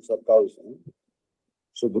 bulls or cows.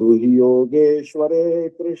 Subruhi Yogeshware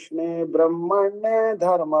Krishne Brahmane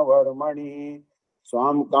Dharma Varmani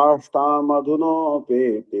Swam Kashta Madhuno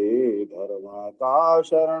Pete Dharma Ka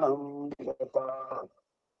Sharanam Gata.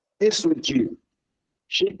 इस जीव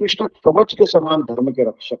श्री कृष्ण कवच के समान धर्म के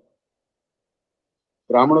रक्षक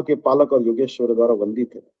ब्राह्मणों के पालक और योगेश्वर द्वारा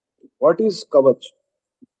वंदित है. What is कवच?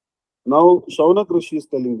 Now Shaunak Rishi is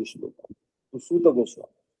telling this to Suta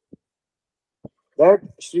Goswami that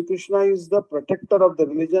Sri Krishna is the protector of the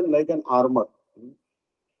religion like an armor.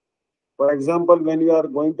 For example, when you are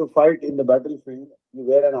going to fight in the battlefield, you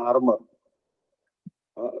wear an armor.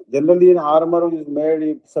 Generally, an armor is made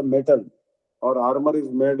with some metal, or armor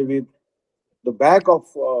is made with the back of.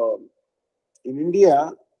 In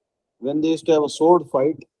India, when they used to have a sword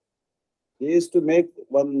fight, they used to make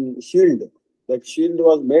one shield. That shield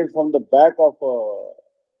was made from the back of a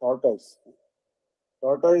tortoise.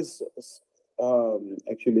 Tortoise,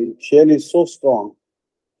 actually, shell is so strong,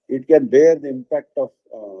 it can bear the impact of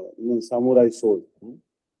samurai sword.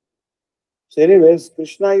 So anyways,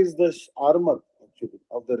 Krishna is the armor actually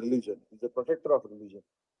of the religion. He is the protector of religion.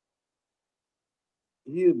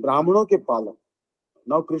 He is Brahmano ke palak.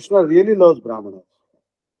 Now Krishna really loves Brahmanas.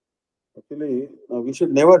 Actually, we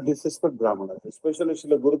should never disrespect Brahmanas. Especially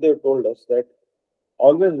Srila Gurudev told us that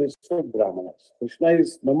always respect Brahmanas. Krishna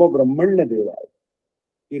is Namo Brahmanya Deva.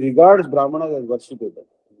 He regards Brahmanas as worshipable.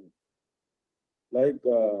 Like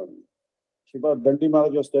Sripad Dandi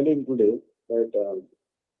Maharaj was telling today that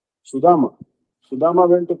Sudama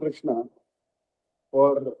went to Krishna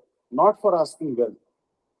not for asking wealth,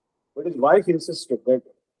 but his wife insisted that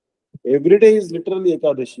every day is literally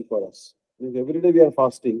Ekadashi for us. Every day we are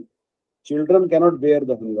fasting. Children cannot bear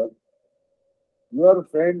the hunger. Your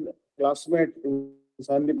friend, classmate in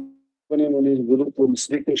Sandipani Muni's Gurukul,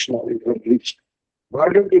 Sri Krishna, reached. Why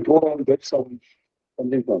don't you go and get something from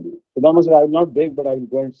me? Sudama said, I will not beg, but I will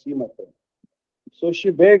go and see my friend. So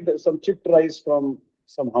she begged some chipped rice from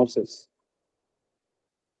some houses.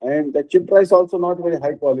 And the chipped rice also not very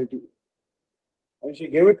high quality. And she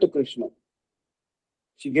gave it to Krishna.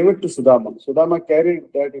 She gave it to Sudama. Sudama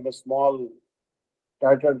carried that in a small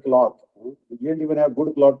tattered cloth. He didn't even have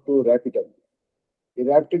good cloth to wrap it up. He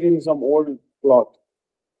wrapped it in some old cloth.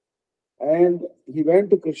 And he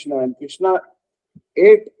went to Krishna, and Krishna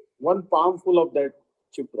ate one palmful of that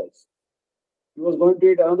chipped rice. He was going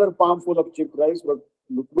to eat another palmful of chipped rice, but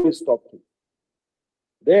Rukmini stopped him.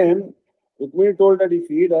 Then Rukmini told that if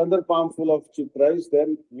he eat another palmful of chipped rice,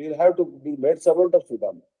 then we'll have to be made servant of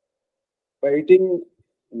Sudama. By eating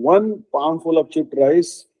one palmful of chipped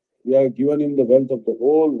rice, we have given him the wealth of the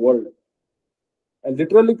whole world. And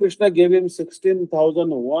literally, Krishna gave him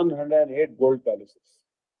 16,108 gold palaces.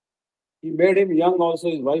 He made him young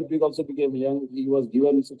also. His wife also became young. He was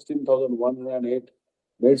given 16,108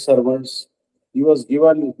 maid servants. He was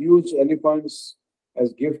given huge elephants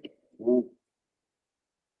as gift.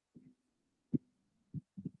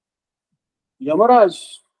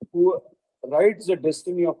 Yamaraj, who writes the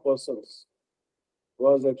destiny of persons,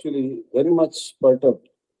 was actually very much perturbed.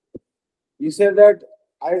 He said that,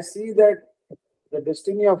 I see that the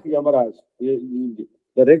destiny of Yamaraj, the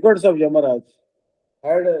records of Yamaraj,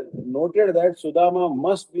 had noted that Sudama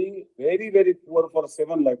must be very, very poor for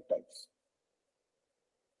 7 lifetimes.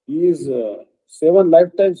 He is 7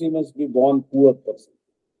 lifetimes he must be born poor person,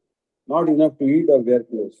 not enough to eat or wear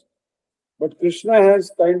clothes. But Krishna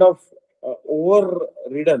has kind of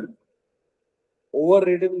overridden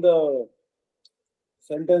the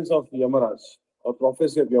sentence of Yamaraj or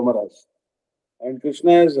prophecy of Yamaraj. And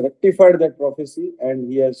Krishna has rectified that prophecy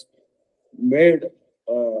and he has made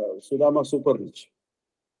Sudama super rich.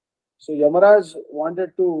 So Yamaraj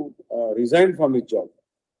wanted to resign from his job.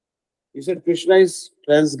 He said, Krishna is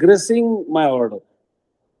transgressing my order.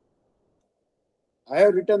 I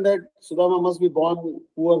have written that Sudama must be born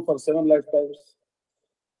poor for 7 lifetimes.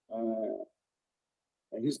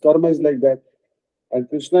 His karma is like that. And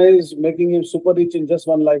Krishna is making him super rich in just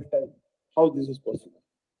 1 lifetime. How this is possible?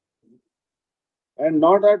 And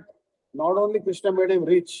not only Krishna made him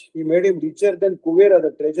rich, he made him richer than Kuvera,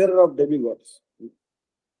 the treasurer of demigods.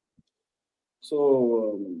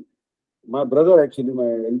 So, my brother, actually, my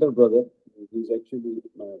elder brother, he's actually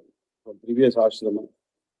my from previous ashrama.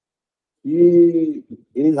 He,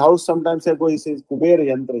 in his house, sometimes I go, he says, Kubera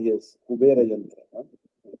Yantra, yes, Kubera Yantra.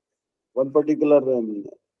 One particular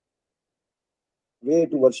way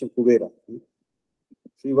to worship Kubera.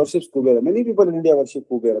 He worships Kubera. Many people in India worship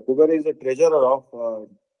Kubera. Kubera is a treasurer of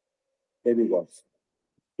demigods.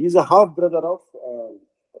 He is a half brother of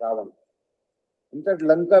Ravan. In fact,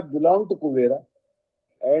 Lanka belonged to Kubera,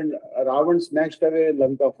 and Ravan snatched away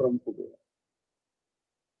Lanka from Kubera.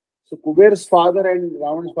 So Kubera's father and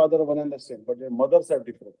Ravan's father are one and the same, but their mothers are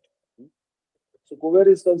different. So Kubera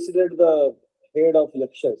is considered the head of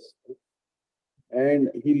Yakshas, and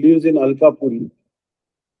he lives in Alkapuri,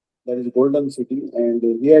 that is Golden City, and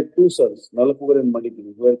he had 2 sons, Nalakubara and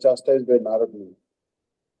Manipuri, who were chastised by Narad Muni.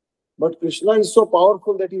 But Krishna is so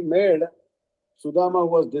powerful that he made Sudama, who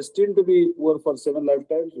was destined to be poor for 7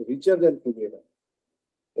 lifetimes, richer than Kubera.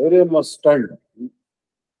 Everyone was stunned.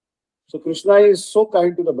 So Krishna is so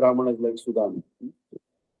kind to the Brahmanas like Sudama.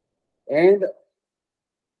 And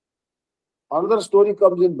another story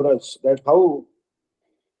comes in Braj, that how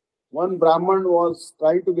one Brahman was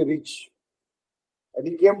trying to be rich. And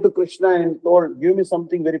he came to Krishna and told, give me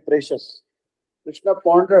something very precious. Krishna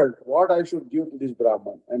pondered what I should give to this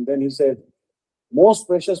Brahman. And then he said, most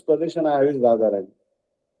precious possession I have is Radharani.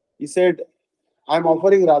 He said, I am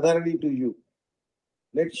offering Radharani to you.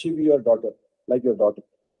 Let she be your daughter, like your daughter.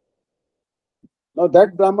 Now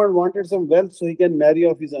that Brahman wanted some wealth so he can marry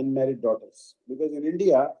off his unmarried daughters. Because in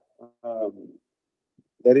India,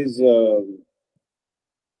 there is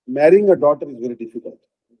marrying a daughter is very difficult.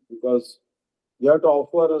 Because you have to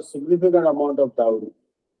offer a significant amount of dowry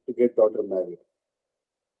to get daughter married.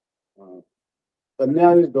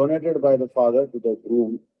 Kanya is donated by the father to the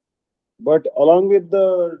groom, but along with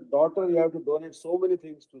the daughter, you have to donate so many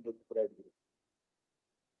things to the bridegroom.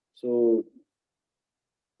 So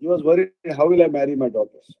he was worried, how will I marry my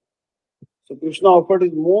daughters? So Krishna offered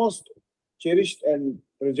his most cherished and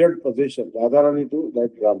treasured possession, Radharani, to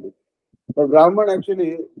that Brahman. But Brahman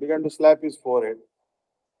actually began to slap his forehead.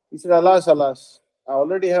 He said, alas, alas, I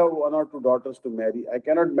already have 1 or 2 daughters to marry. I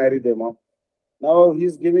cannot marry them off. Now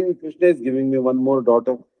Krishna is giving me 1 more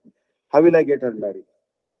daughter. How will I get her married?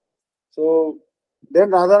 So then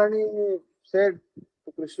Radharani said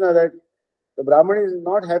to Krishna that the Brahman is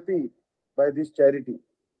not happy by this charity.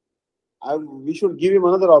 We should give him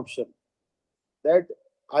another option, that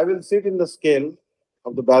I will sit in the scale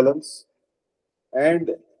of the balance and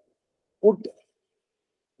put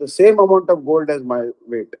the same amount of gold as my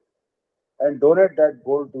weight and donate that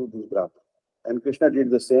gold to this Brahman. And Krishna did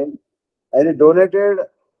the same, and he donated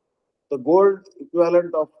the gold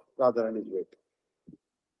equivalent of Radharani's weight.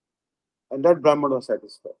 And that Brahman was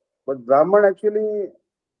satisfied. But the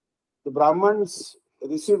Brahmans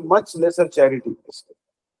received much lesser charity.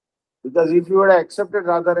 Because if you had accepted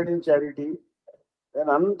Radharani in charity, then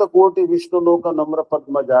Ananta Koti Vishnu Loka Namra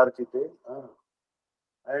Padma Jarchite,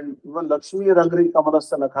 and even Lakshmi Rangri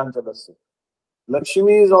Kamalasa Nakhanchalasya.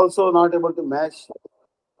 Lakshmi is also not able to match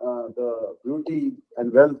the beauty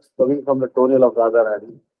and wealth coming from the toenail of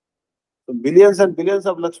Radharani. So billions and billions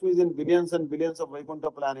of Lakshmis in billions and billions of Vaikuntha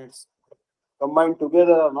planets combined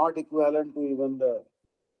together are not equivalent to even the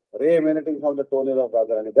ray emanating from the toenail of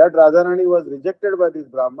Radharani. That Radharani was rejected by this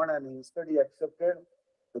Brahman, and instead he accepted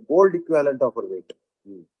the gold equivalent of her weight.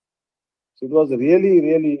 So it was really,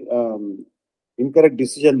 really incorrect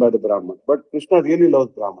decision by the Brahman. But Krishna really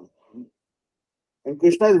loves Brahman. And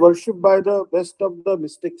Krishna is worshipped by the best of the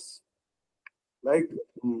mystics. Like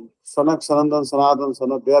Sanak, Sanandan, Sanatan,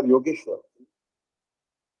 Sanat, they are Yogeshwar.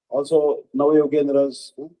 Also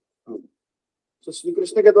Navayogendras. So Shri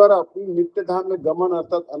Krishna के द्वारा अपनी नित्य धाम में गमन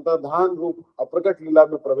अर्थात अंतर्धान रूप अप्रकट लीला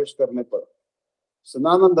में प्रवेश करने पर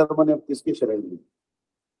सनातन धर्म ने किसकी शरण ली?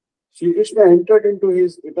 Sri Krishna entered into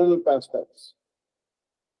his eternal pastimes.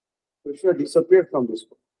 Krishna disappeared from this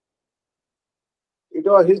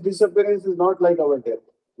world. His disappearance is not like our death.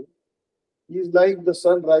 He is like the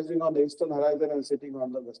sun rising on the eastern horizon and setting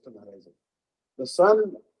on the western horizon. The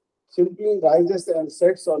sun simply rises and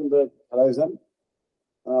sets on the horizon,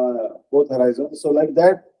 both horizons. So like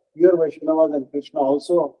that, pure Vaishnavas and Krishna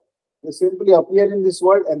also, they simply appear in this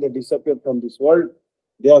world and they disappear from this world.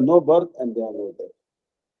 They are no birth and they are no death.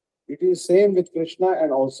 It is same with Krishna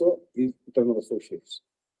and also his eternal associates.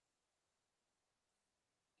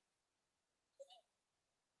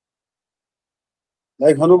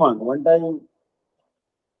 Like Hanuman, one time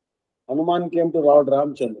Hanuman came to Lord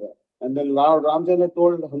Ramchandra, and then Lord Ramchandra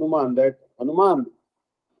told Hanuman that, Hanuman,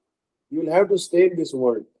 you will have to stay in this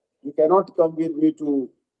world. You cannot come with me to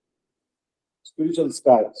spiritual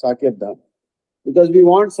sky, Saket Dham, because we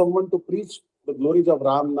want someone to preach the glories of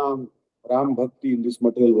Ram Nam, Ram Bhakti in this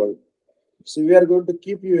material world. So we are going to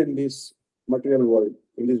keep you in this material world,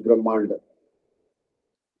 in this Brahmanda.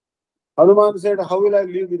 Hanuman said, how will I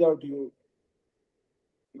live without you?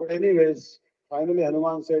 But anyways, finally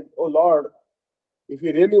Hanuman said, oh Lord, if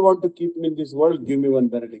you really want to keep me in this world, give me one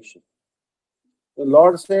benediction. The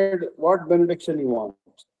Lord said, what benediction you want?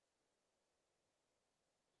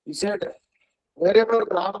 He said, wherever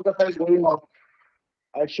Ram Katha is going on,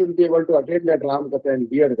 I should be able to attend that Ram Katha and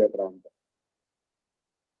hear that Ram Katha.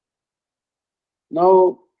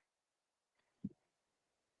 Now,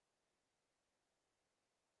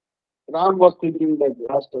 Ram was thinking that he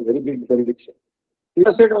asked a very big benediction. He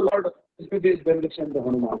said, oh Lord, give this benediction to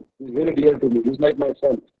Hanuman. He's very dear to me. He's like my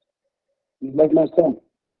son. He's like my son.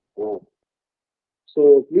 Oh.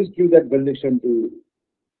 So please give that benediction to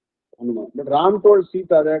Hanuman. But Ram told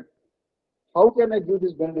Sita that, how can I give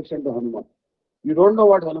this benediction to Hanuman? You don't know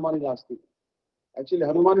what Hanuman is asking. Actually,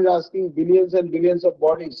 Hanuman is asking billions and billions of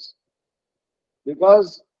bodies.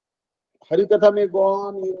 Because Harikatha may go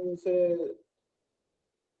on in, say,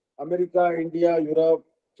 America, India, Europe,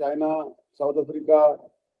 China, South Africa,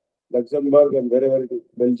 Luxembourg, and wherever it is,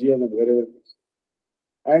 Belgium, and wherever it is.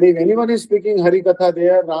 And if anyone is speaking Harikatha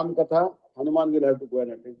there, Ram Katha, Hanuman will have to go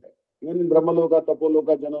and attend that. Even in Brahmaloka,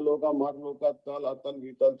 Tapoloka, Janaloka, Marloka, Tal, Atal,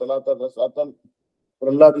 Vital, Talatal, Rasatal,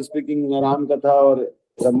 Prahlad is speaking Ram Katha, or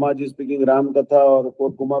Brahmaji is speaking Ram Katha, or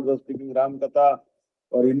Kor Kumar is speaking Ram Katha,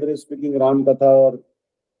 or Indra is speaking Ram Katha, or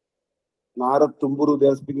Narad Tumburu, they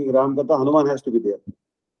are speaking Ram Katha, Hanuman has to be there.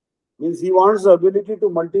 Means he wants the ability to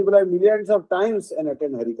multiply millions of times and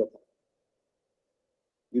attend Harikatha.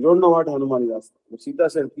 You don't know what Hanuman is asking. But Sita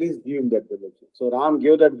said, please give him that benediction. So Ram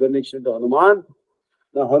gave that benediction to Hanuman.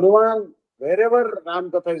 Now Hanuman, wherever Ram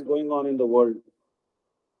Katha is going on in the world,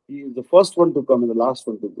 he is the first one to come and the last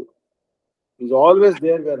one to go. He is always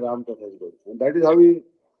there where Ram Katha is going. And that is how he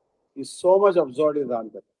is so much absorbed in Ram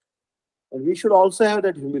Katha. And we should also have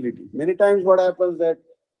that humility. Many times what happens that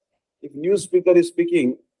if new speaker is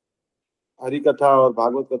speaking Harikatha or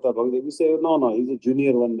Bhagavad Katha, Bhagavad, we say, no, he's a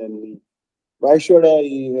junior one than me. Why should I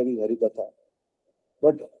hear his Harikatha?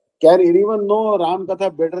 But can anyone know Ram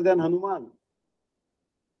Katha better than Hanuman?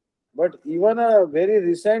 But even a very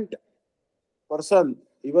recent person,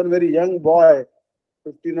 even very young boy,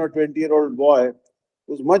 15 or 20-year-old boy,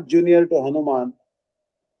 who's much junior to Hanuman,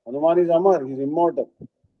 Hanuman is Amar, he's immortal.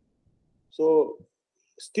 So,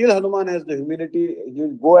 still Hanuman has the humility, he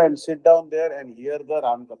will go and sit down there and hear the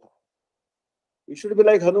Ram Katha. You should be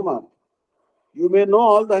like Hanuman. You may know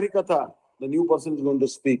all the Harikatha, the new person is going to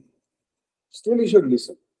speak. Still you should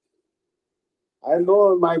listen. I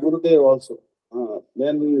know my Gurudev also.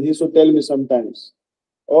 Then he should tell me sometimes,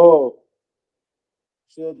 oh,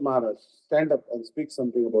 Sridhar Maharaj, stand up and speak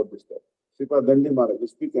something about this stuff. Sripad Dandi Maharaj, you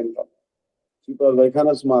speak and come. Sripad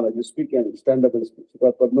Vaikhanas Maharaj, you speak and stand up and speak.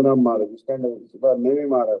 Sripad Padmanabh Maharaj, you stand up and speak. Sripad Nemi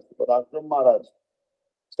Maharaj, Sripad Ashram Maharaj,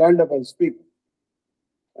 stand up and speak.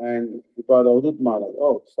 And Sripad Avadut Maharaj,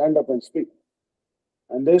 oh, stand up and speak.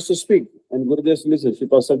 And they used to speak. And Gurudev used to listen.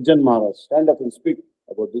 Sripad Sajjan Maharaj, stand up and speak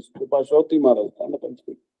about this. Sripad Shoti Maharaj, stand up and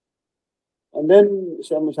speak. And then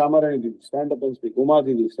Shamarani Didi, stand up and speak. Uma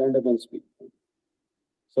Didi, stand up and speak.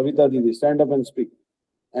 Savita Didi, stand up and speak.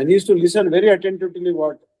 And he used to listen very attentively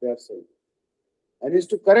what they are saying. And he used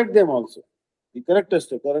to correct them also. He correct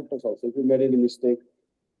us also if we made any mistake.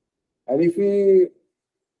 And if he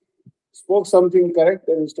spoke something correct,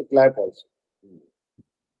 then he used to clap also.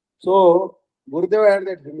 So Gurudeva had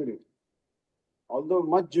that humility. Although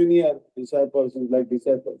much junior disciples, like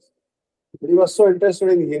disciples, but he was so interested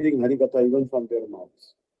in hearing Harikatha even from their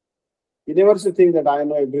mouths. He never used to think that I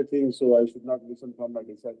know everything, so I should not listen from my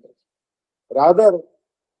disciples. Rather,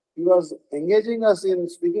 he was engaging us in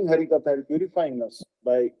speaking Harikatha and purifying us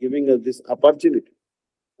by giving us this opportunity.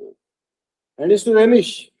 And is to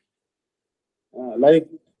relish. Like,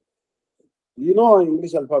 we know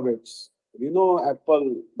English alphabets. We know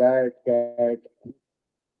apple, bat, cat,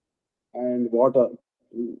 and water.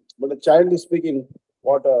 But a child is speaking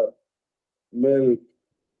water, milk,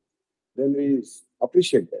 then we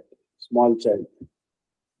appreciate that small child.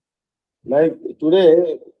 Like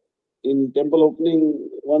today, in temple opening,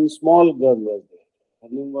 one small girl was there. Her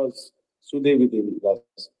name was Sudevi Devi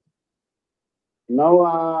Das. Now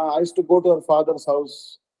I used to go to her father's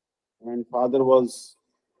house, and father was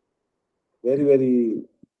very, very.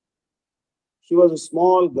 She was a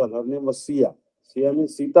small girl. Her name was Sia. Sia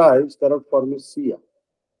means Sita is correct form is Sia.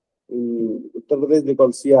 In Uttar Pradesh, they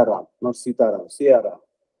call Sia Ram, not Sita Ram, Sia Ram.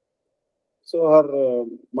 So her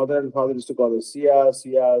mother and father used to call her Sia,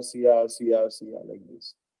 Sia, Sia, Sia, Sia, like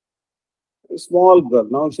this. A small girl.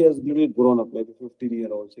 Now she has really grown up, like a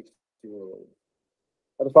 15-year-old, 16-year-old.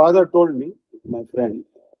 Her father told me, my friend,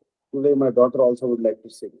 today my daughter also would like to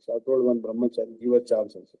sing. So I told one brahmachari, give a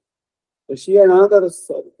chance also. So she and another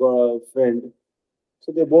friend,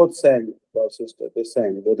 so they both sang, our sister, they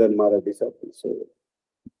sang, both are Mara disciples.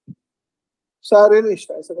 So I really,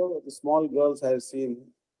 I said, oh, the small girls I have seen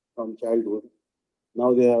from childhood,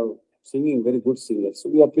 now they are singing, very good singers. So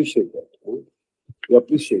we appreciate that. We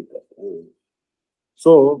appreciate that.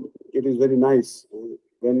 So it is very nice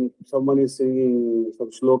when someone is singing some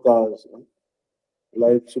shlokas,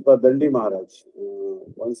 like Shukha Dandi Maharaj.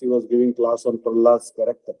 Once he was giving class on Prahlad's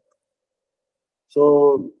character.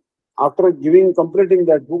 So after completing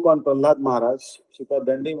that book on Prahlad Maharaj, Shukha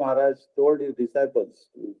Dandi Maharaj told his disciples,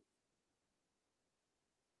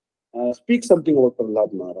 speak something about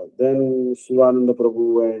Prahlad Maharaj. Then Shivananda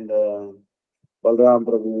Prabhu and Balram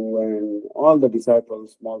Prabhu and all the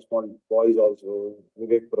disciples, small boys also,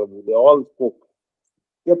 Vivek Prabhu, they all spoke.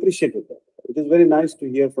 We appreciated that. It is very nice to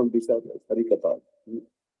hear from disciples, Harikatha.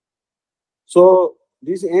 So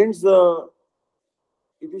this ends the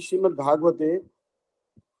Srimad Bhagavate.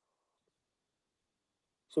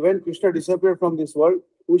 So when Krishna disappeared from this world,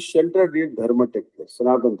 whose shelter did Dharma take place?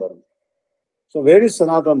 Sanatana Dharma. So where is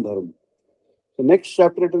Sanatana Dharma? So next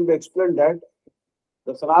chapter it will be explained that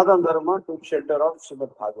the Sanatana Dharma took shelter of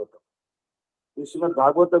Srimad Bhagavatam. The Srimad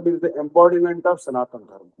Bhagavatam is the embodiment of Sanatana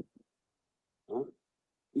Dharma.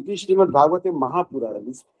 It is Srimad Bhagavatam Mahapurana.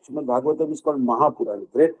 This Srimad Bhagavatam is called Mahapurana,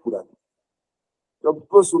 Great Purana.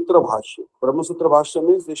 Brahma Sutra Bhashya. Brahma Sutra Bhashya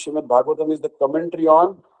means the Srimad Bhagavatam is the commentary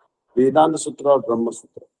on Vedanta Sutra or Brahma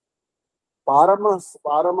Sutra. Parama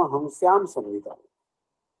Hamsyam Samhita.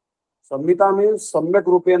 Samhita means Samyak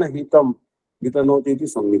Rupena Hitam Hitanoti iti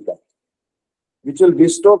Samhita, which will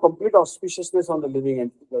bestow complete auspiciousness on the living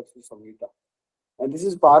entity. That's the Samhita. And this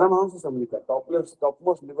is Paramahamsa Samhita.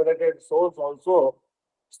 Topmost liberated souls also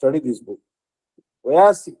study this book.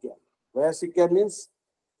 Vayasikya. Vayasikya means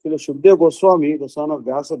Srila Goswami, the son of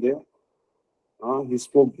Vyasadeva, he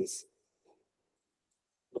spoke this.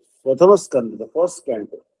 Prathamaskanda, the first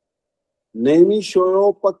canto.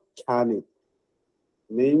 Naimishoyopakhyani.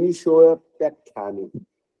 Naimishoyopakhyani.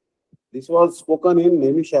 This was spoken in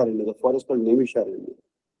Naimisharanya, the forest called Naimisharanya.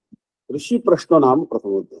 Rishi Prashna Nam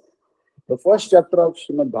Prathamoddhaya. The first chapter of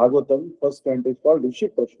Srimad Bhagavatam, first canto, is called Rishi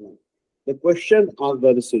Prashna. The question asked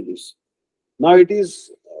by the sages. Now it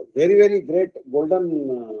is a very, very great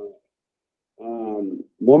golden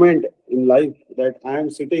moment in life that I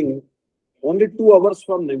am sitting only 2 hours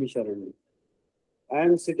from Naimisharanya. I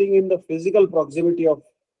am sitting in the physical proximity of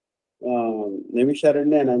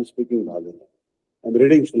Naimisharanya and I am speaking Bhagavatam. I am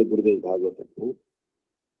reading Srila Gurudev Bhagavatam.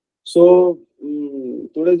 So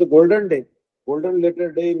today is a golden day, golden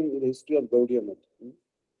letter day in the history of Gaudiya Math.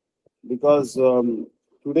 Because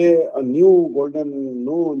today a new Gaudiya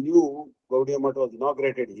Math was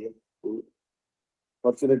inaugurated here.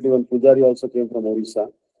 Fortunately, one Pujari also came from Orissa.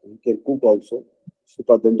 He can cook also.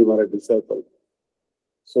 Shukha Dandi Maharaj disciple.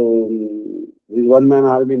 So he's one-man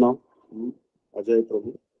army now. Ajay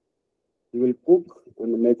Prabhu. He will cook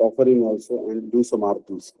and make offering also and do some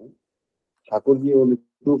artis. Thakurji only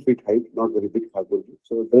 2 feet height, not very big Thakurji.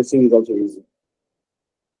 So dressing is also easy.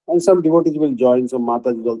 And some devotees will join, some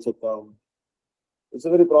Matas will also come. It's a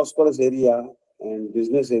very prosperous area and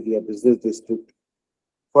business district.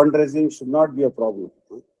 Fundraising should not be a problem.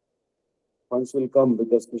 Funds will come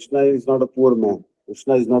because Krishna is not a poor man.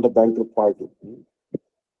 Krishna is not a bankrupt party.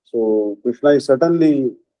 So Krishna is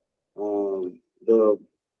certainly the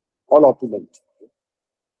all opulent.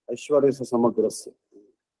 Aishwarya Samagrasya.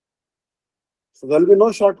 So there will be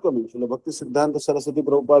no shortcoming. Srila Bhakti Siddhanta Saraswati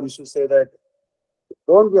Prabhupada used to say that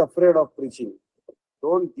don't be afraid of preaching.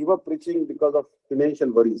 Don't give up preaching because of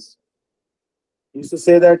financial worries. He used to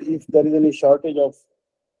say that if there is any shortage of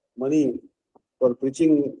money for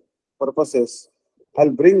preaching purposes, I'll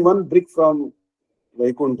bring 1 brick from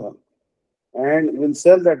Vaikuntha and we'll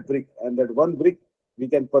sell that brick, and that 1 brick we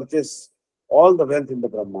can purchase all the wealth in the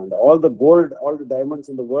Brahmanda, all the gold, all the diamonds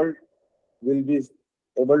in the world will be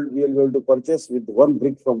will be able to purchase with one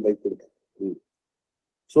brick from Vaikuntha.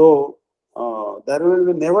 So there will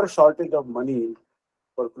be never shortage of money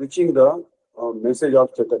for preaching the message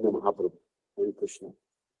of Chaitanya Mahaprabhu and Krishna.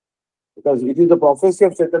 Because it is the prophecy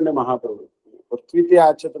of Chaitanya Mahaprabhu. Prithviti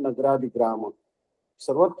Achat Nagradi Grama,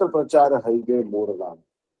 Sarvatra Prachara Haige Moralam.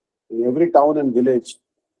 In every town and village,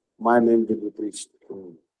 my name will be preached.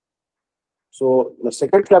 So the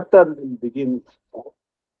second chapter will begin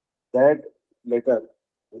that later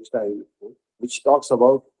next time, which talks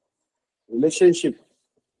about relationship.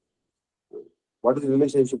 What is the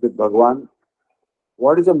relationship with Bhagwan?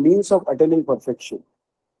 What is the means of attaining perfection?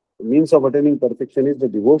 The means of attaining perfection is the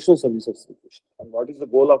devotional service of Sri Krishna. And what is the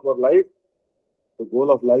goal of our life? The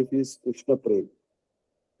goal of life is Krishna Prem.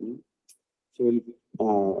 So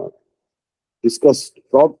we'll discuss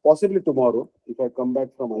possibly tomorrow. If I come back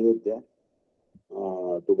from Ayodhya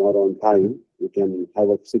tomorrow on time, we can have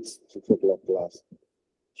a 6 o'clock class.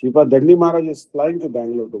 Shripa Dandi Maharaj is flying to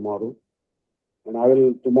Bangalore tomorrow. And I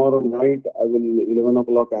will, tomorrow night, 11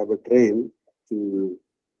 o'clock, I have a train to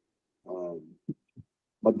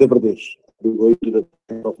Madhya Pradesh. I will go to the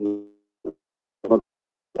bank of the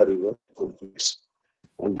river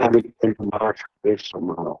and then we can to Maharashtra, based from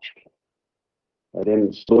Maharashtra. And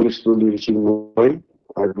then slowly reaching Mumbai,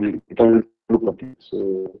 I will return to Pati. So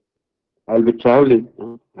I'll be traveling.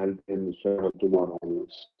 I'll be in tomorrow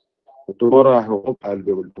onwards. So tomorrow I hope I'll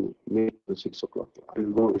be able to make the 6 o'clock. I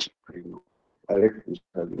will go Hare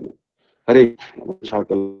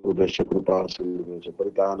Shakal Udasha Krupa Sindhu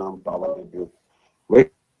Paritanam Pavanebhyo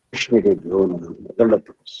Vaishnavebhyo Namah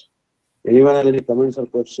Dandaprakas. Anyone has any comments or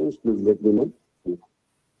questions, please let me know.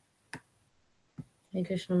 Hare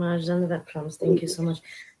Krishna Maharaj, Dandavat Prams. Thank you so much.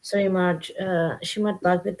 Sorry Maharaj, Srimad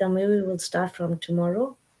Bhagavatam, maybe we will start from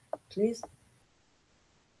tomorrow, please.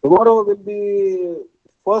 Tomorrow will be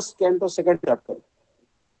first canto, second chapter.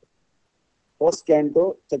 First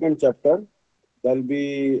canto, second chapter. There will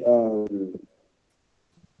be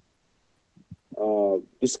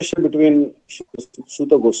discussion between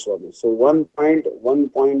Sutta Goswami. So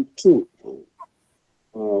 1.1.2.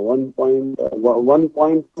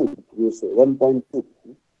 1.2. You say 1.2.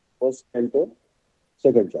 First canto,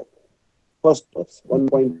 second chapter. First verse.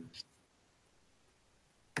 1.2.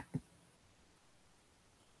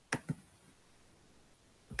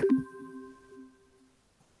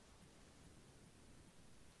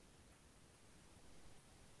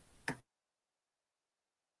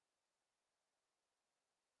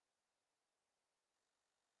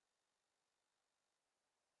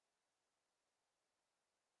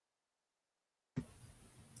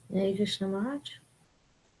 Hare Krishna Maharaj.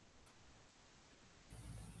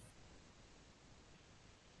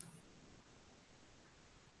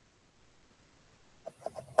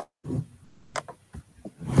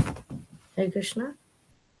 Hare Krishna.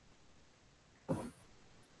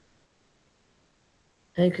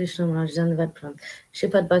 Hare Krishna Maharaj, Dandavat Pram.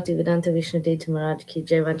 Shripad Bhakti Vedanta Vishnu Daivata Maharaj ki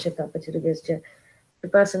Jai Vanchakapati Rugasya.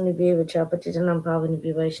 Vipasani Bheva Chapati Janam Pavani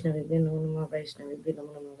Bhi Vaishnavi Bhino Nama Vaishnavi Bhino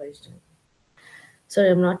Nama Vaishnavi. Sorry,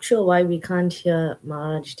 I'm not sure why we can't hear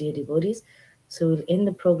Maharaj, dear devotees. So we'll end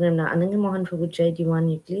the program now. Ananga Mohan Prabhu Jai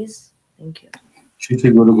Diwani, please. Thank you. Shri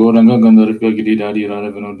Guru Gauranga Gandharva Giridhari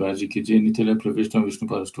Rara Vinod Raji ki Jai, Nitya Pravishna Vishnu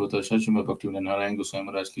Parastota Shashima Bhaktivinoda Narayan Goswami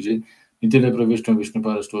Maharaj ki Jai, Nitya Pravishna Vishnu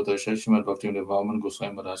Parastota Shashima Bhaktivinoda Vaman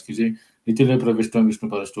Goswami Maharaj ki Jai, Nitya Pravishna Vishnu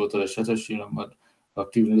Parastota Shashima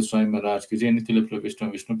Bhaktivinoda Swami Maharaj ki Jai, Nitya Pravishna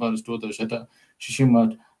Vishnu Parastota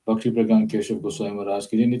Shashima Bhakti Pragan Keshav Goswami Maharaj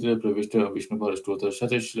ki Jai, Nitya Pravishna Vishnu Parastota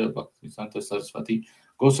Shashila Bhakti Santa Saraswati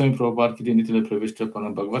Goswami Prabhupada ki Jai, Nitya Pravishna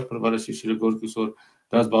Panam Bhagavad Prabhupada Shri Gaur Kishore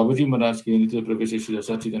Das Babaji Maharaj ki Nitya Pravesh Shri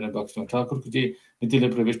Sachidana Bhakti Thakur ki Nitya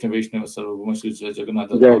Pravesh Vaishnava Sarvabhauma Shri Jagannath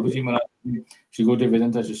Babaji Maharaj ki Shri Gaudiya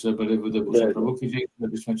Vedanta Shri Baladev Bhushan Prabhu ki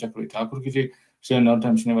Krishna Chakra Thakur ki Shri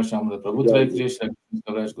Narottam Srinivas Shamala Prabhu Trai ki Shri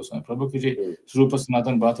Kaviraj Goswami Prabhu ki Shri Rupa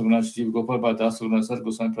Sanatan Bhatta Vinod Shri Gopal Bhatta Das Sar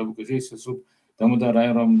Goswami Prabhu ki Shri Rup Damodar Rai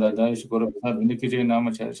Ram Dada Shri Gaurav Prasad Vindi ki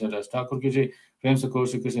Nama Charas Thakur ki Prem Sakor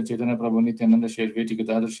Shri Krishna Chaitanya Prabhu Nityananda Shri Veti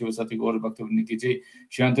Gadadhar Shivasati Gaurav Bhakta Vindi ki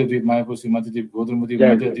Shanta Dev Mayapur Srimati Dev Godrumati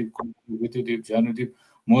Medha Dev Vitu Dev Janu Dev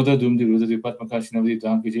Moda Dum Dev Ruda Dev Patmakash Navdev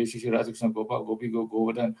Dham ki Jai Shri Radhakrishna Gopal Gopi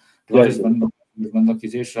Govardhan Dwajas Bandha ki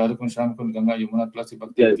Jai Shri Radhakun Shamakun Ganga Yamuna Klasi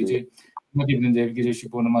Bhakti ki Jai Mati Vrindev ki Jai Shri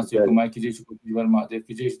Purnamasi Kumai ki Jai Shri Kujivar Mahadev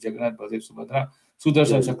ki Jai Shri Jagannath Baladev Subhadra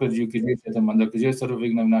Sudarshan Chakra Ji ki Jai Chaitanya Mandar ki Jai Sarva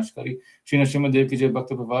Vigna Vinashkari Shri Nrsimha Dev ki Jai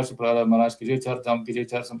Bhakta Pravar Shri Prahlad Maharaj ki Jai Char Dham ki Jai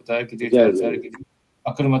Char Sampradaya ki Jai Char Acharya ki Jai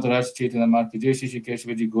Akarmat Raj Chaitanya Maharaj ki Jai Shri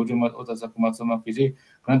Keshava Ji Gaudiyamat Ota Sakumat Sama ki Jai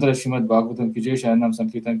Anantara Srimad Bhagavatam ki Jai Sharanam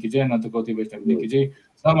Sankirtan ki Jai Ananta Koti Vaishnava ki Jai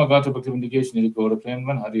Sama Gata Bhakti Vindi ki Shri Gaura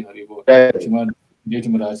Premman Hari Hari Bol Srimad Jai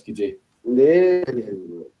Maharaj ki Jai Hare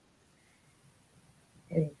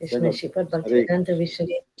Krishna, Sripad Bhaktivedanta Vishnu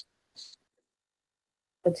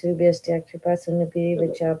Patsurubhyastya Kripasanabhi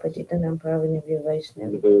Vachapajitanam Pavanabhi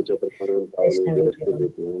Vaishnavi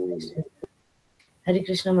Vaishnavi. Hare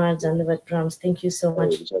Krishna Maharaj Dandavat Prams. Thank you so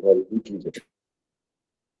much.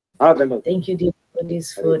 Thank you, dear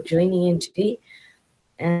devotees, for joining in today.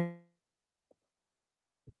 And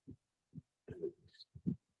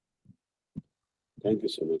thank you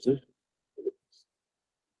so much.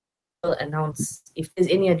 I'll announce if there's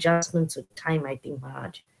any adjustments with time, I think,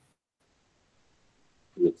 Maharaj.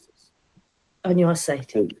 Yes. On your side.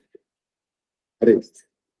 Thank you. Hare.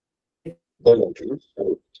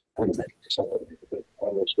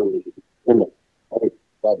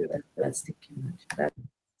 That's the